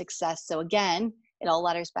up for success? So again, it all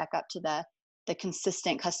ladders back up to the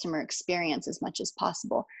consistent customer experience as much as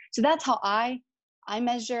possible. So that's how I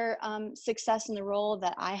measure success in the role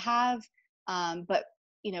that I have. But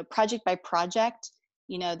project by project,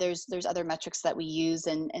 there's other metrics that we use,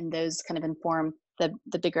 and those kind of inform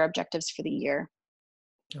the bigger objectives for the year.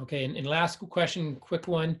 Okay, and last question, quick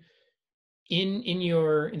one. In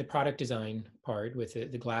the product design part with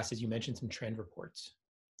the glasses, you mentioned some trend reports.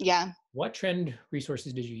 Yeah. What trend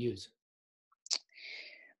resources did you use?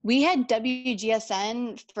 We had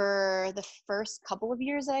WGSN for the first couple of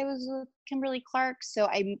years that I was with Kimberly Clark. So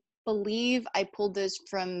I believe I pulled those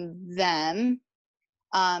from them.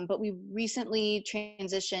 But we recently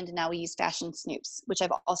transitioned, and now we use Fashion Snoops, which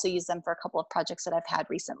I've also used them for a couple of projects that I've had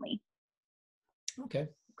recently. Okay,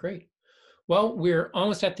 great. Well, we're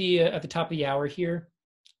almost at the top of the hour here.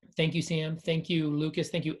 Thank you, Sam. Thank you, Lucas.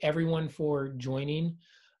 Thank you, everyone, for joining.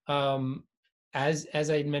 As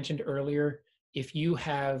I mentioned earlier, if you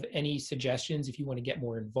have any suggestions, if you want to get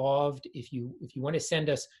more involved, if you want to send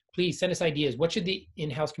us, please send us ideas. What should the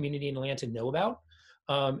in-house community in Atlanta know about?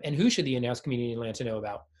 And who should the in-house community in Atlanta know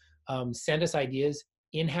about? Send us ideas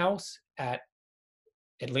in-house at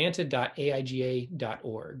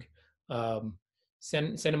atlanta.aiga.org.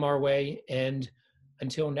 Send them our way. And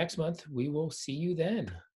until next month, we will see you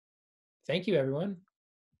then. Thank you, everyone.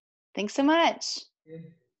 Thanks so much. Yeah.